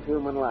basis of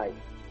human life.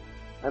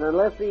 And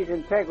unless these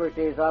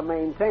integrities are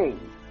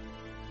maintained,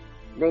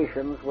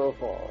 nations will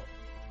fall.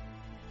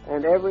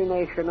 And every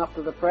nation up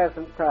to the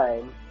present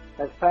time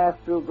has passed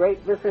through great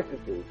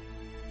vicissitudes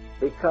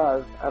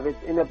because of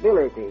its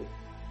inability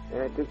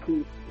to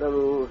keep the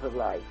rules of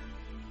life.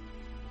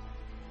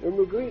 In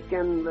the Greek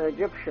and the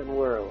Egyptian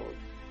world,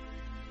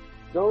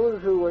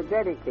 those who were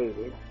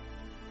dedicated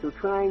to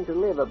trying to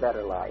live a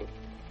better life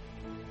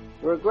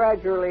were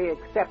gradually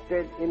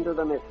accepted into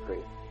the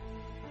mystery.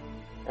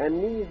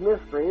 And these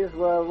mysteries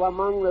were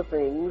among the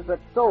things that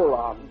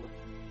Solon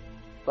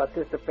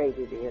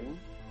participated in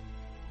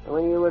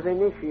when he was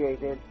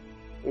initiated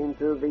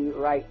into the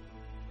rite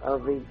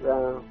of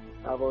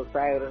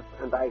Osiris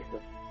and Isis.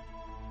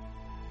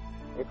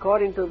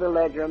 According to the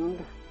legend,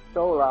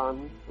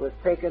 Solon was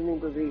taken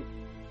into the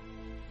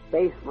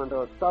basement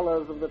or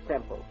cellars of the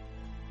temple.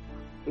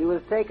 He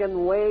was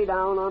taken way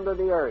down under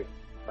the earth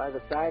by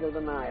the side of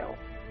the Nile.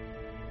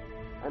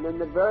 And in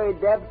the very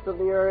depths of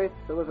the earth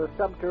there was a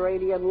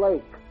subterranean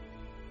lake.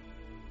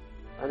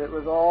 And it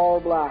was all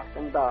black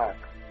and dark.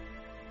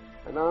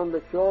 And on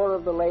the shore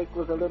of the lake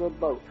was a little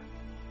boat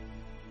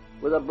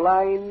with a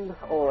blind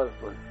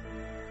oarsman.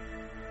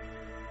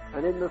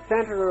 And in the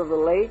center of the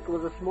lake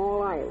was a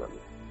small island.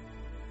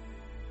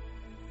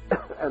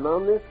 And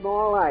on this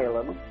small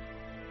island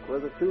were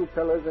the two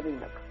pillars of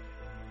Enoch.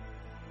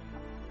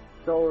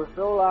 So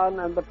Solon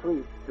and the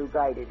priest who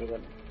guided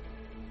him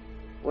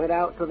went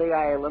out to the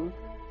island,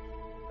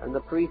 and the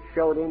priest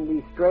showed him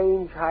these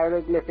strange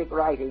hieroglyphic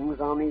writings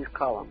on these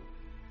columns.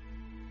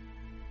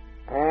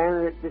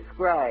 And it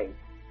described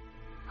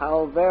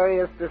how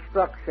various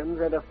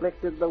destructions had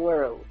afflicted the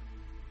world.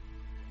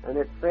 And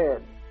it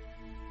said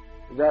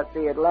that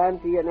the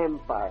Atlantean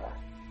Empire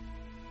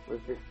was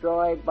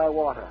destroyed by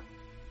water.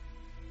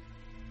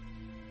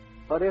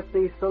 But if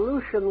the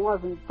solution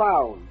wasn't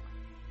found,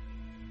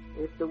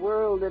 if the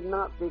world did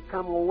not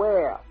become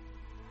aware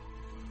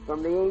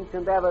from the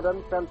ancient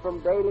evidence and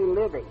from daily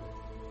living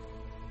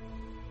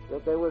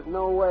that there was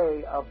no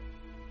way of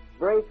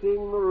breaking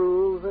the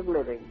rules of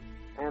living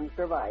and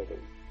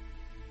surviving,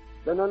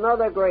 then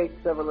another great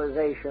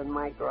civilization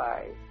might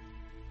rise.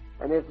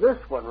 And if this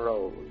one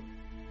rose,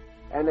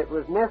 and it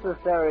was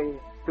necessary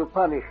to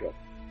punish it,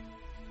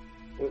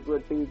 it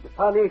would be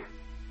punished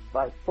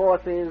by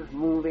forces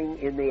moving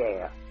in the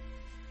air.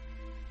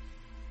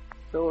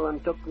 Solon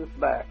took this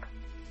back.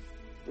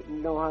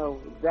 Didn't know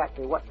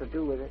exactly what to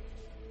do with it.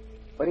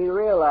 But he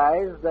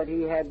realized that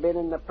he had been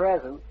in the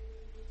presence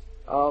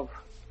of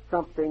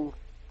something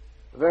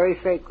very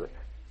sacred,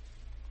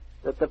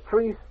 that the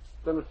priests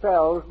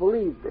themselves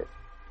believed this.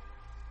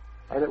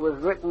 And it was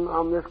written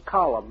on this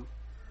column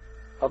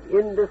of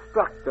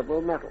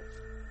indestructible metal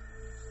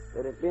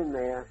that had been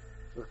there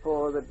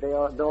before the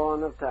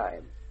dawn of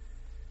time.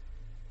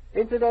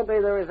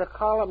 Incidentally, there is a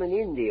column in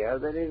India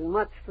that is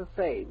much the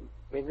same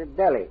in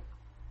Delhi.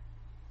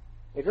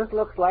 It just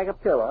looks like a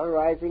pillar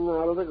rising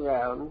out of the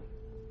ground,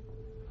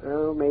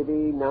 maybe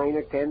 9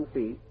 or 10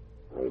 feet,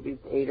 maybe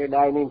 8 or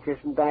 9 inches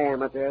in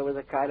diameter, with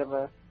a kind of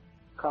a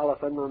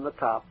colophon on the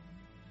top,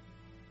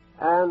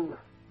 and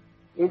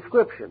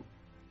inscription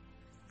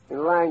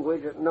in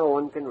language that no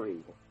one can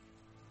read.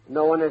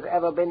 No one has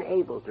ever been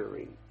able to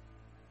read.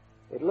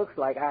 It looks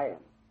like iron.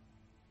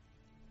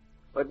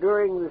 But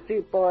during the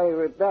Sepoy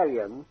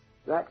Rebellion,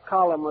 that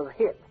column was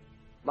hit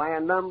by a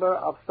number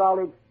of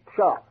solid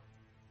shots,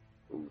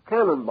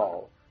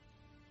 cannonballs.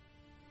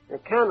 The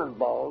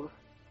cannonballs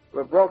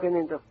were broken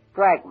into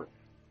fragments,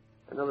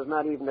 and there was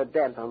not even a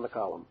dent on the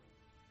column.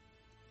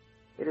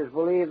 It is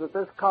believed that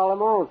this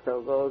column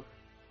also goes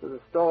to the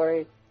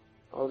story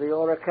of the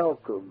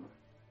orichalcum,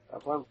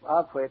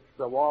 of which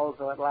the walls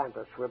of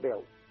Atlantis were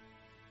built.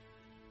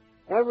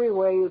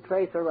 Everywhere you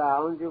trace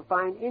around, you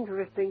find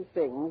interesting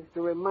things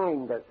to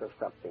remind us of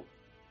something.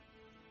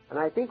 And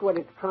I think what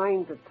it's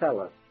trying to tell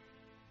us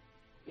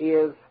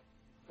is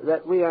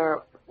that we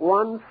are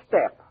one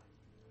step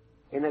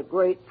in a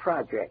great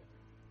project,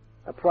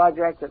 a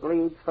project that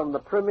leads from the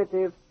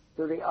primitive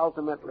to the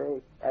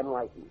ultimately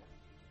enlightened.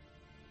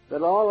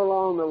 That all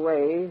along the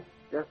way,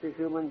 just as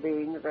human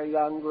beings are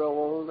young, grow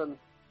old, and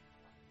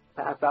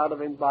pass out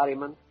of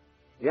embodiment,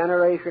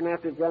 generation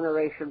after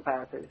generation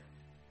passes,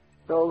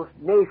 so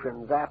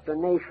nations after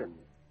nations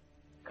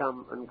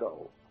come and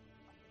go.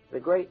 The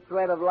great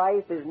thread of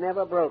life is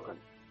never broken,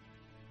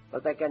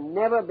 but there can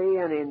never be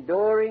an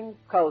enduring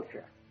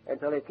culture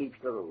until it keeps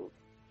the rules.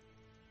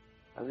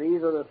 And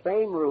these are the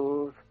same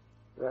rules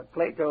that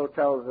Plato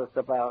tells us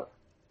about,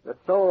 that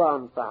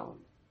Solon found,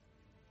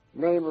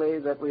 namely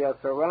that we are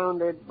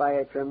surrounded by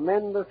a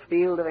tremendous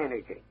field of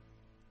energy.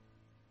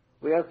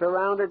 We are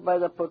surrounded by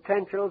the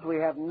potentials we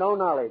have no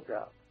knowledge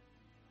of.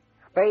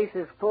 Space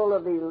is full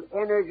of the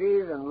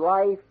energies and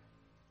life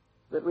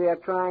that we are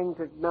trying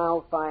to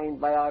now find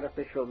by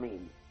artificial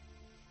means.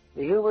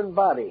 The human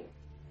body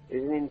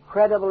is an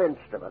incredible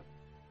instrument,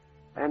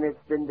 and its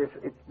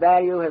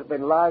value has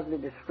been largely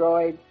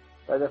destroyed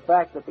by the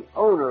fact that the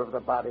owner of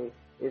the body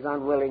is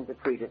unwilling to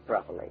treat it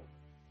properly.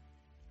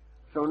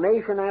 So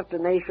nation after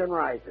nation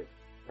rises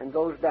and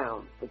goes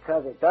down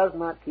because it does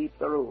not keep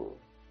the rules.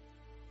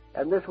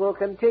 And this will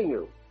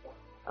continue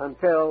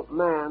until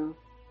man,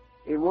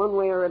 in one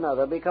way or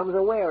another, becomes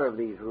aware of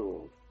these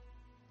rules.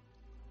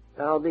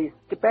 Now, the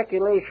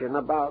speculation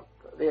about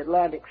the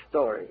Atlantic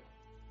story,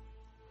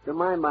 to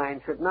my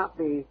mind, should not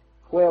be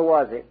where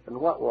was it and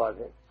what was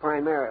it,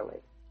 primarily.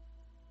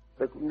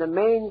 The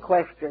main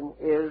question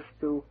is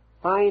to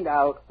find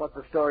out what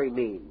the story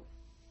means.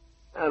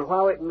 and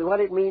what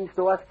it means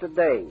to us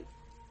today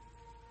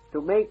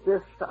to make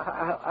this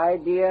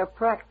idea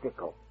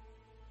practical.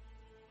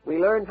 We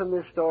learn from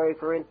this story,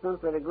 for instance,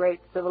 that a great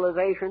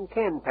civilization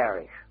can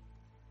perish.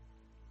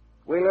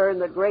 We learn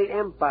that great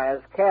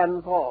empires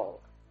can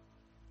fall.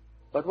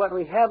 But what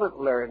we haven't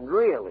learned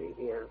really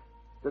is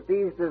that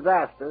these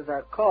disasters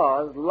are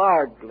caused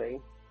largely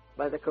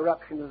by the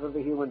corruptions of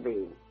the human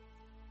being.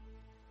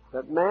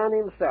 That man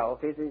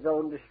himself is his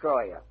own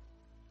destroyer.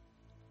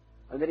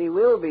 And that he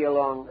will be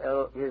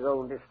his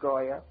own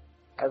destroyer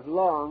as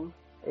long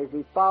as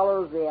he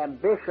follows the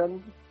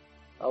ambition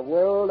of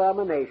world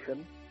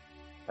domination,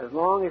 as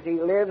long as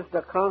he lives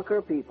to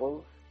conquer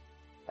peoples,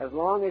 as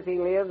long as he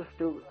lives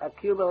to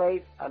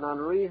accumulate an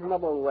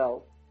unreasonable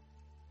wealth,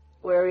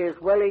 where he is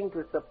willing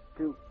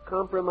to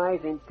compromise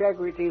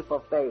integrity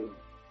for fame,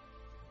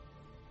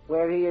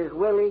 where he is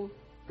willing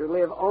to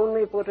live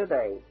only for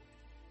today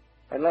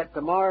and let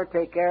tomorrow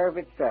take care of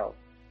itself.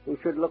 He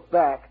should look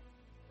back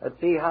and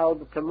see how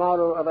the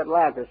tomorrow of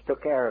Atlantis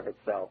took care of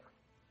itself.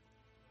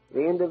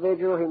 The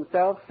individual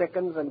himself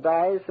sickens and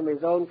dies from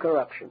his own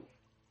corruptions.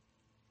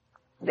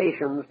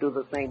 Nations do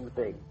the same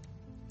thing.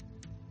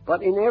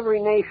 But in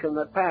every nation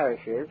that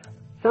perishes,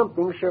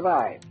 something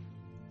survives.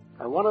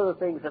 And one of the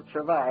things that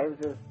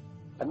survives is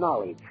a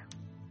knowledge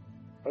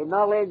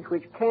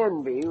which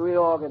can be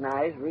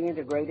reorganized,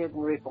 reintegrated,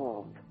 and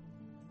reformed.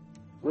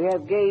 We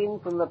have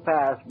gained from the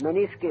past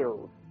many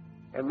skills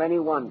and many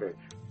wonders,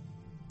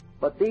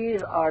 but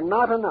these are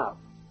not enough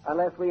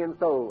unless we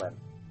ensoul them.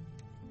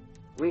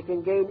 We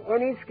can gain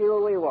any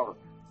skill we want.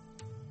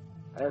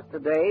 As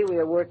today, we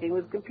are working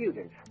with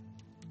computers.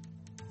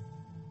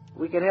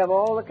 We can have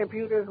all the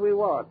computers we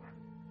want,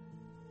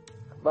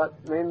 but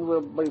then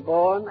we'll be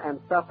born and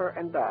suffer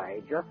and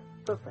die just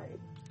the same,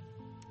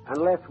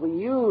 unless we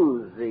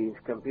use these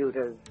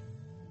computers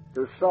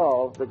to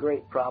solve the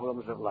great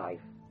problems of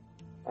life.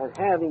 And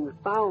having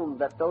found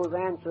that those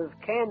answers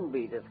can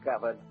be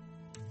discovered,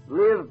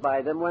 live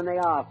by them when they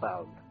are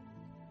found.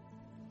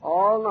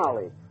 All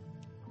knowledge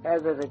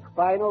has as its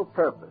final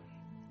purpose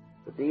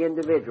that the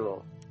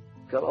individual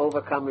shall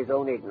overcome his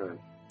own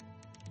ignorance,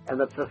 and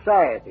that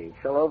society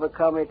shall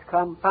overcome its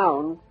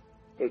compound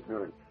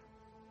ignorance.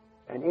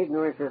 And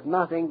ignorance is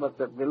nothing but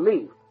the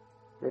belief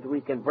that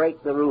we can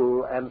break the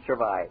rule and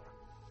survive.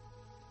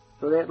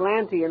 So the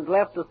Atlanteans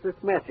left us this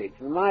message,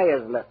 and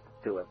Maya's left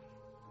it to us,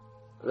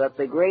 that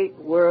the great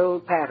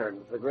world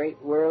patterns, the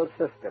great world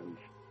systems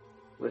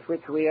with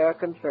which we are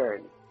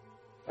concerned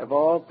have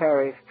all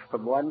perished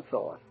from one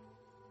source.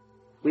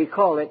 We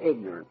call it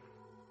ignorance.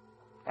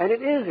 And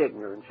it is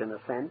ignorance in a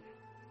sense,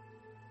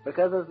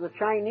 because as the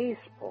Chinese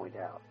point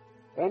out,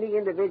 any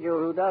individual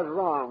who does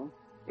wrong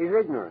is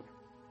ignorant.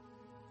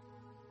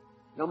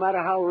 No matter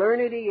how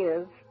learned he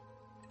is,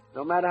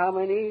 no matter how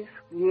many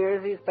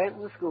years he spent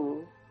in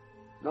school,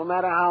 no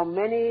matter how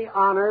many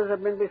honors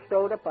have been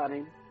bestowed upon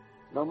him,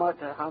 no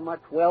matter how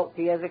much wealth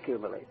he has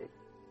accumulated,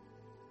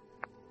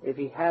 if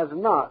he has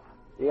not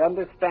the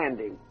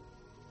understanding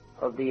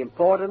of the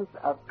importance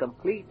of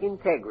complete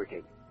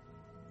integrity,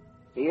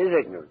 he is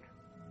ignorant.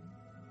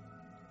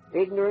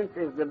 Ignorance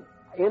is the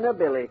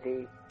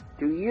inability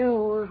to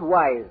use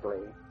wisely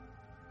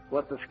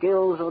what the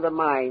skills of the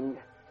mind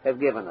have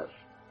given us.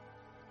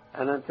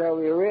 And until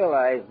we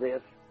realize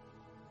this,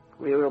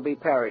 we will be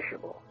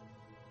perishable.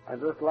 And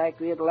just like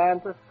the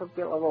Atlantis of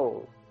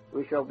old,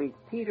 we shall be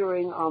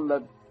teetering on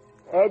the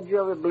edge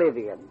of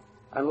oblivion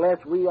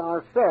unless we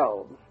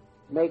ourselves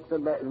make the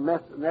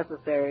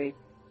necessary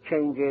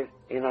changes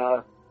in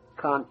our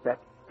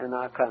concepts and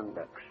our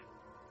conducts.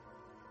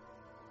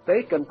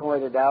 Bacon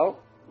pointed out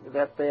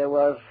that there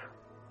was,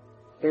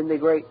 in the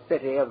great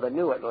city of the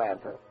New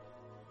Atlantis,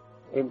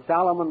 in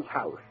Solomon's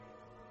house,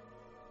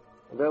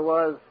 there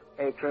was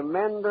a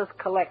tremendous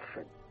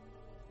collection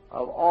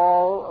of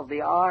all of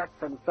the arts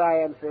and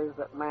sciences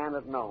that man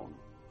had known.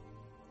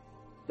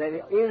 That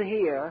in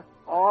here,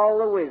 all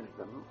the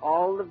wisdom,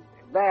 all the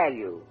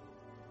value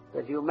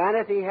that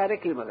humanity had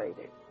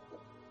accumulated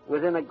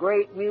was in a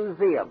great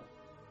museum,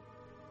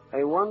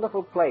 a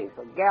wonderful place,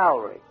 a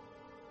gallery.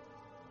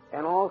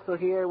 And also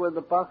here were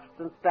the busts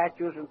and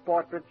statues and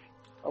portraits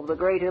of the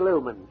great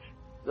illumines,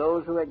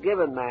 those who had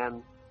given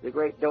man the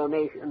great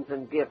donations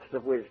and gifts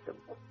of wisdom.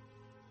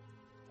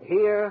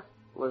 Here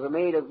was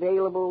made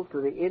available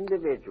to the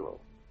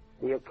individual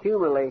the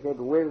accumulated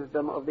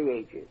wisdom of the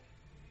ages.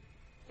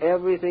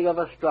 Everything of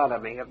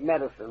astronomy, of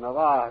medicine, of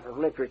art, of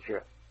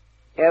literature,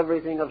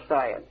 everything of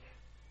science.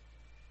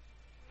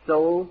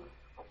 So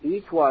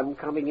each one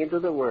coming into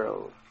the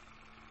world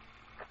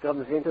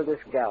comes into this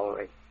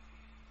gallery,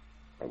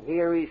 and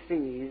here he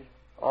sees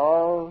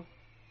all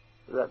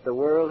that the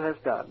world has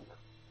done,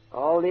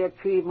 all the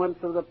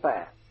achievements of the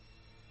past,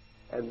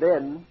 and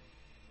then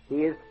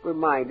he is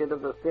reminded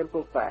of the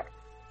simple fact: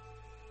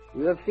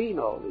 you have seen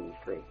all these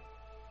things.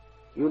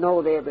 You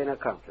know they have been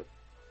accomplished.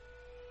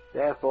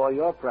 Therefore,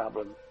 your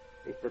problem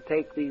is to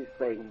take these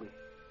things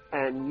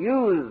and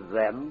use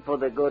them for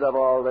the good of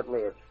all that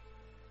lives.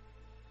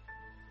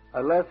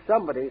 Unless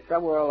somebody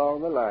somewhere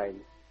along the line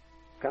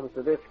comes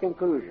to this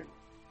conclusion,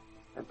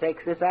 and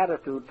takes this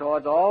attitude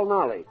towards all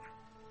knowledge,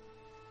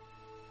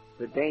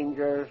 the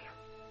dangers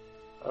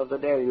of the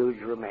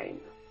deluge remain.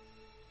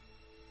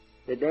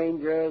 The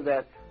danger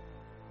that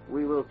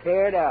we will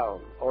tear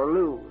down or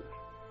lose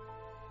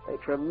a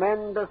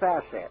tremendous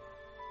asset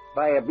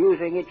by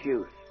abusing its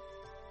use.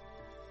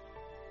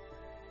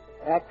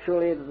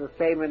 Actually, it is the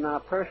same in our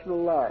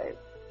personal lives.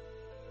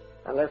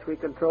 Unless we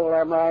control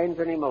our minds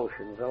and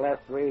emotions, unless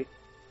we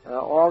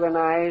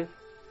organize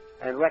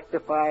and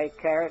rectify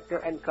character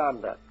and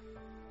conduct,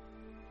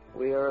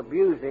 we are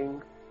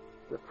abusing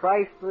the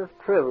priceless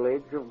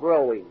privilege of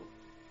growing,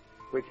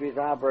 which is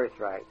our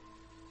birthright.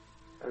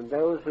 And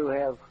those who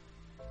have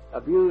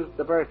abused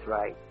the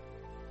birthright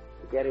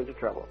get into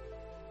trouble.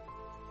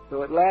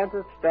 So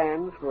Atlantis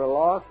stands for a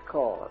lost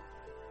cause.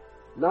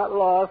 Not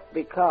lost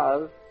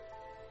because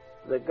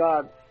the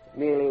gods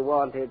merely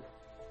wanted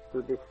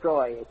to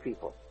destroy a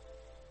people.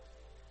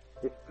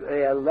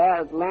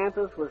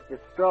 Atlantis was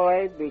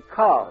destroyed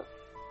because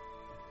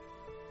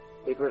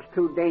it was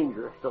too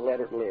dangerous to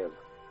let it live.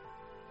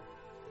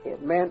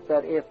 It meant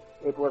that if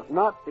it was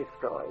not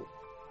destroyed,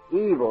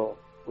 evil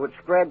would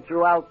spread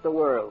throughout the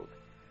world,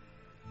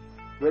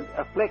 would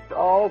afflict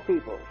all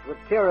peoples, would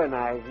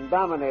tyrannize and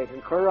dominate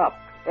and corrupt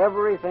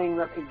everything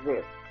that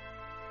exists.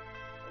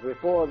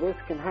 Before this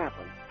can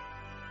happen,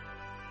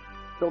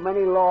 so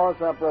many laws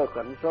are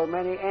broken, so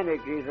many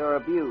energies are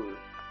abused,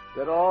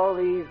 that all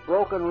these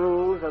broken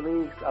rules and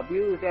these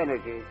abused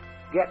energies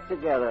get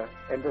together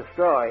and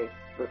destroy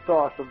the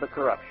source of the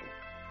corruption.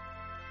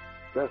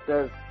 Just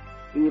as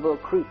evil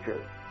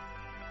creatures,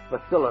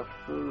 bacillus,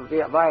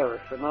 the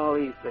virus, and all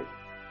these things,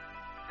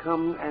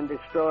 come and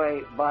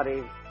destroy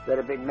bodies that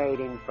have been made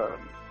infirm.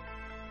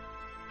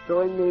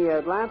 So in the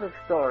Atlantis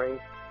story,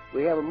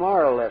 we have a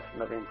moral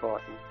lesson of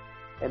importance,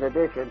 in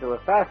addition to a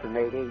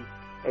fascinating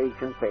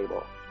ancient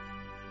fable.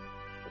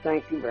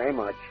 Thank you very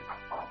much.